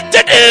I get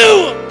to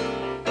do.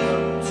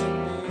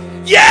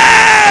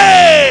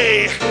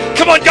 Yay!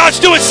 Come on, God's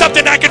doing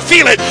something. I can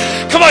feel it.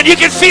 Come on, you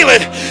can feel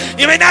it.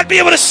 You may not be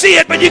able to see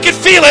it, but you can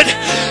feel it.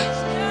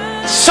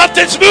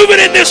 Something's moving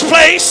in this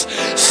place.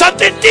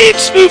 Something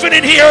deep's moving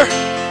in here.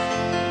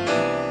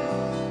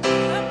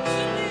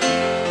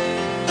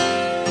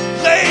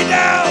 Lay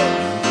down.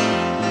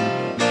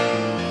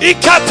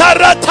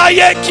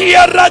 Ikatarataye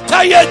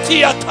kiarataye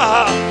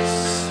tiata.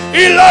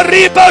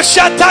 Ilaribo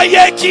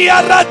shataye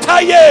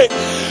kiarataye.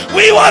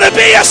 We want to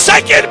be a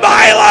second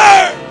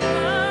miler.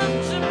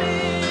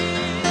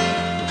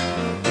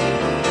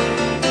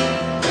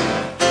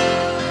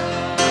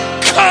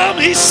 Come,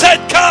 he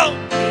said, come.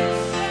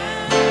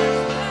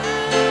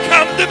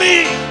 Come to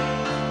me.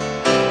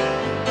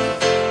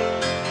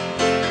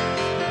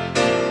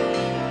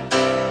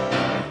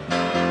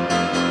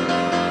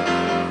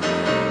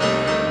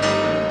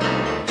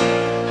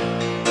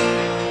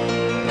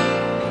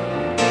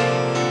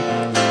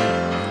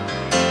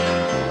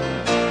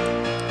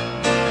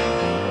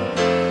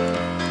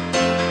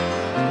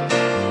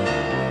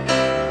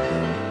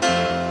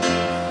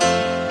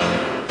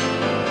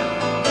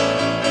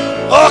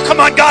 Oh, come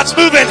on, God's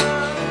moving.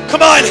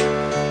 Come on.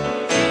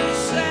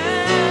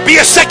 Be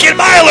a second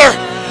miler.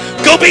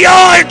 Go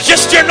beyond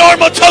just your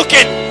normal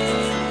token.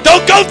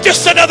 Don't go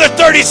just another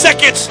 30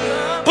 seconds.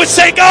 But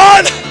say,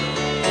 God,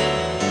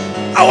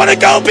 I want to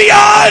go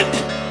beyond.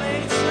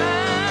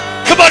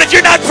 Come on, if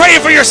you're not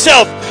praying for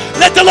yourself,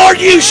 let the Lord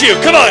use you.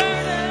 Come on.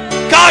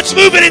 God's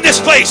moving in this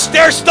place.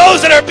 There's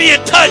those that are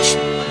being touched.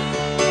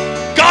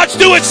 God's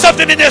doing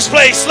something in this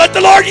place. Let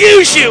the Lord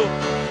use you.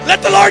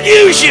 Let the Lord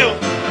use you.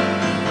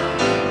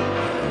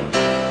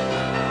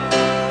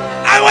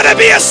 I want to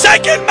be a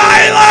second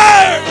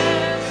miler.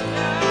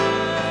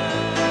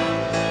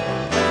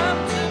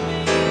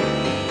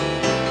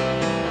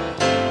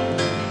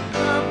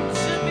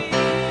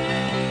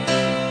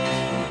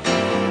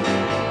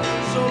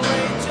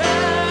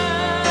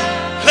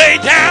 Lay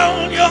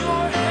down your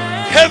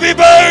heavy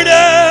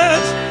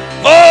burdens.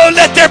 Oh,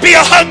 let there be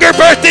a hunger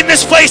birth in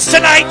this place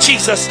tonight,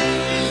 Jesus.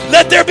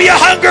 Let there be a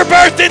hunger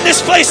birth in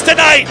this place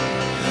tonight.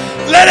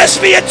 Let us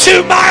be a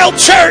 2-mile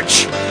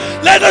church.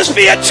 Let us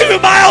be a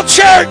 2-mile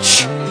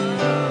church.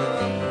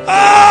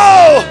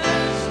 Oh,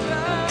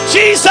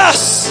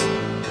 Jesus.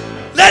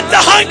 Let the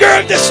hunger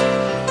of this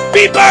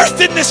be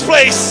birthed in this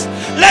place.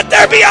 Let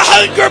there be a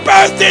hunger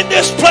birthed in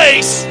this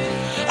place.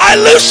 I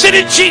loose it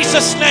in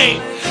Jesus'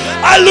 name.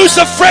 I loose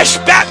a fresh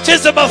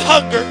baptism of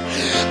hunger.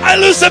 I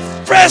loose a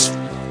fresh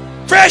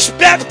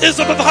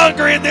baptism of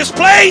hunger in this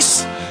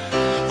place.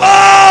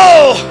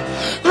 Oh,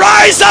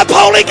 rise up,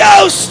 Holy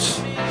Ghost.